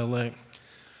Hegelian dialect.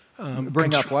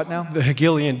 Bring up what now? The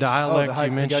Hegelian dialect the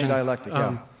you mentioned. Hegelian dialectic,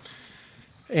 yeah.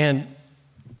 And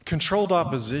controlled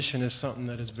opposition is something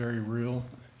that is very real,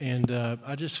 and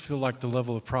I just feel like the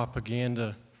level of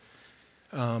propaganda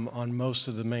on most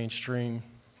of the mainstream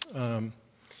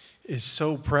is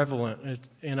so prevalent,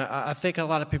 and I think a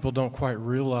lot of people don't quite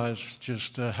realize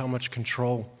just how much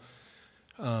control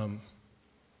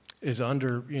is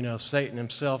under, Satan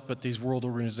himself, but these world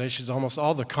organizations. Almost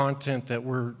all the content that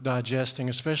we're digesting,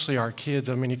 especially our kids.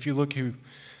 I mean, if you look who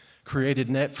created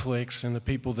Netflix and the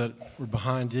people that were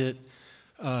behind it,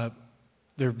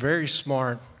 they're very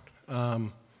smart. Oh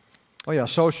yeah,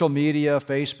 social media,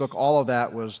 Facebook, all of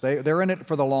that they're in it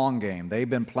for the long game. They've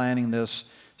been planning this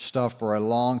stuff for a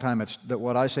long time.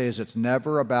 What I say is it's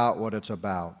never about what it's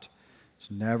about.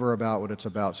 It's never about what it's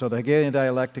about. So the Hegelian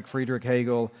dialectic, Friedrich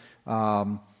Hegel,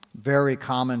 very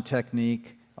common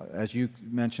technique. As you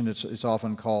mentioned, it's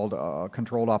often called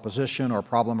controlled opposition or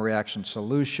problem reaction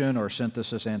solution or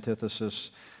synthesis antithesis,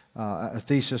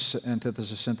 thesis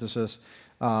antithesis synthesis.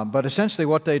 But essentially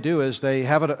what they do is they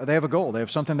have a goal. They have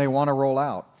something they want to roll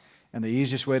out. And the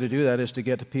easiest way to do that is to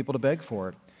get people to beg for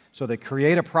it. So they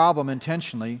create a problem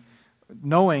intentionally,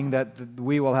 knowing that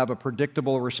we will have a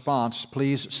predictable response.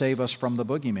 Please save us from the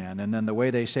boogeyman. And then the way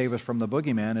they save us from the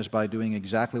boogeyman is by doing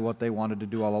exactly what they wanted to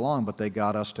do all along, but they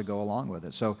got us to go along with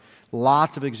it. So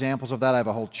lots of examples of that. I have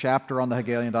a whole chapter on the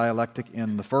Hegelian dialectic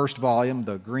in the first volume,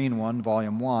 the green one,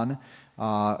 volume 1,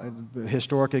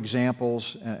 historic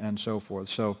examples and so forth.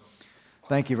 So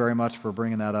thank you very much for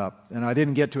bringing that up. And I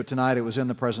didn't get to it tonight. It was in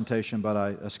the presentation, but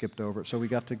I skipped over it. So we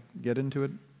got to get into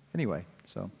it anyway.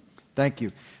 So thank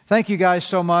you. Thank you guys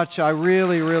so much. I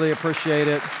really, really appreciate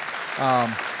it.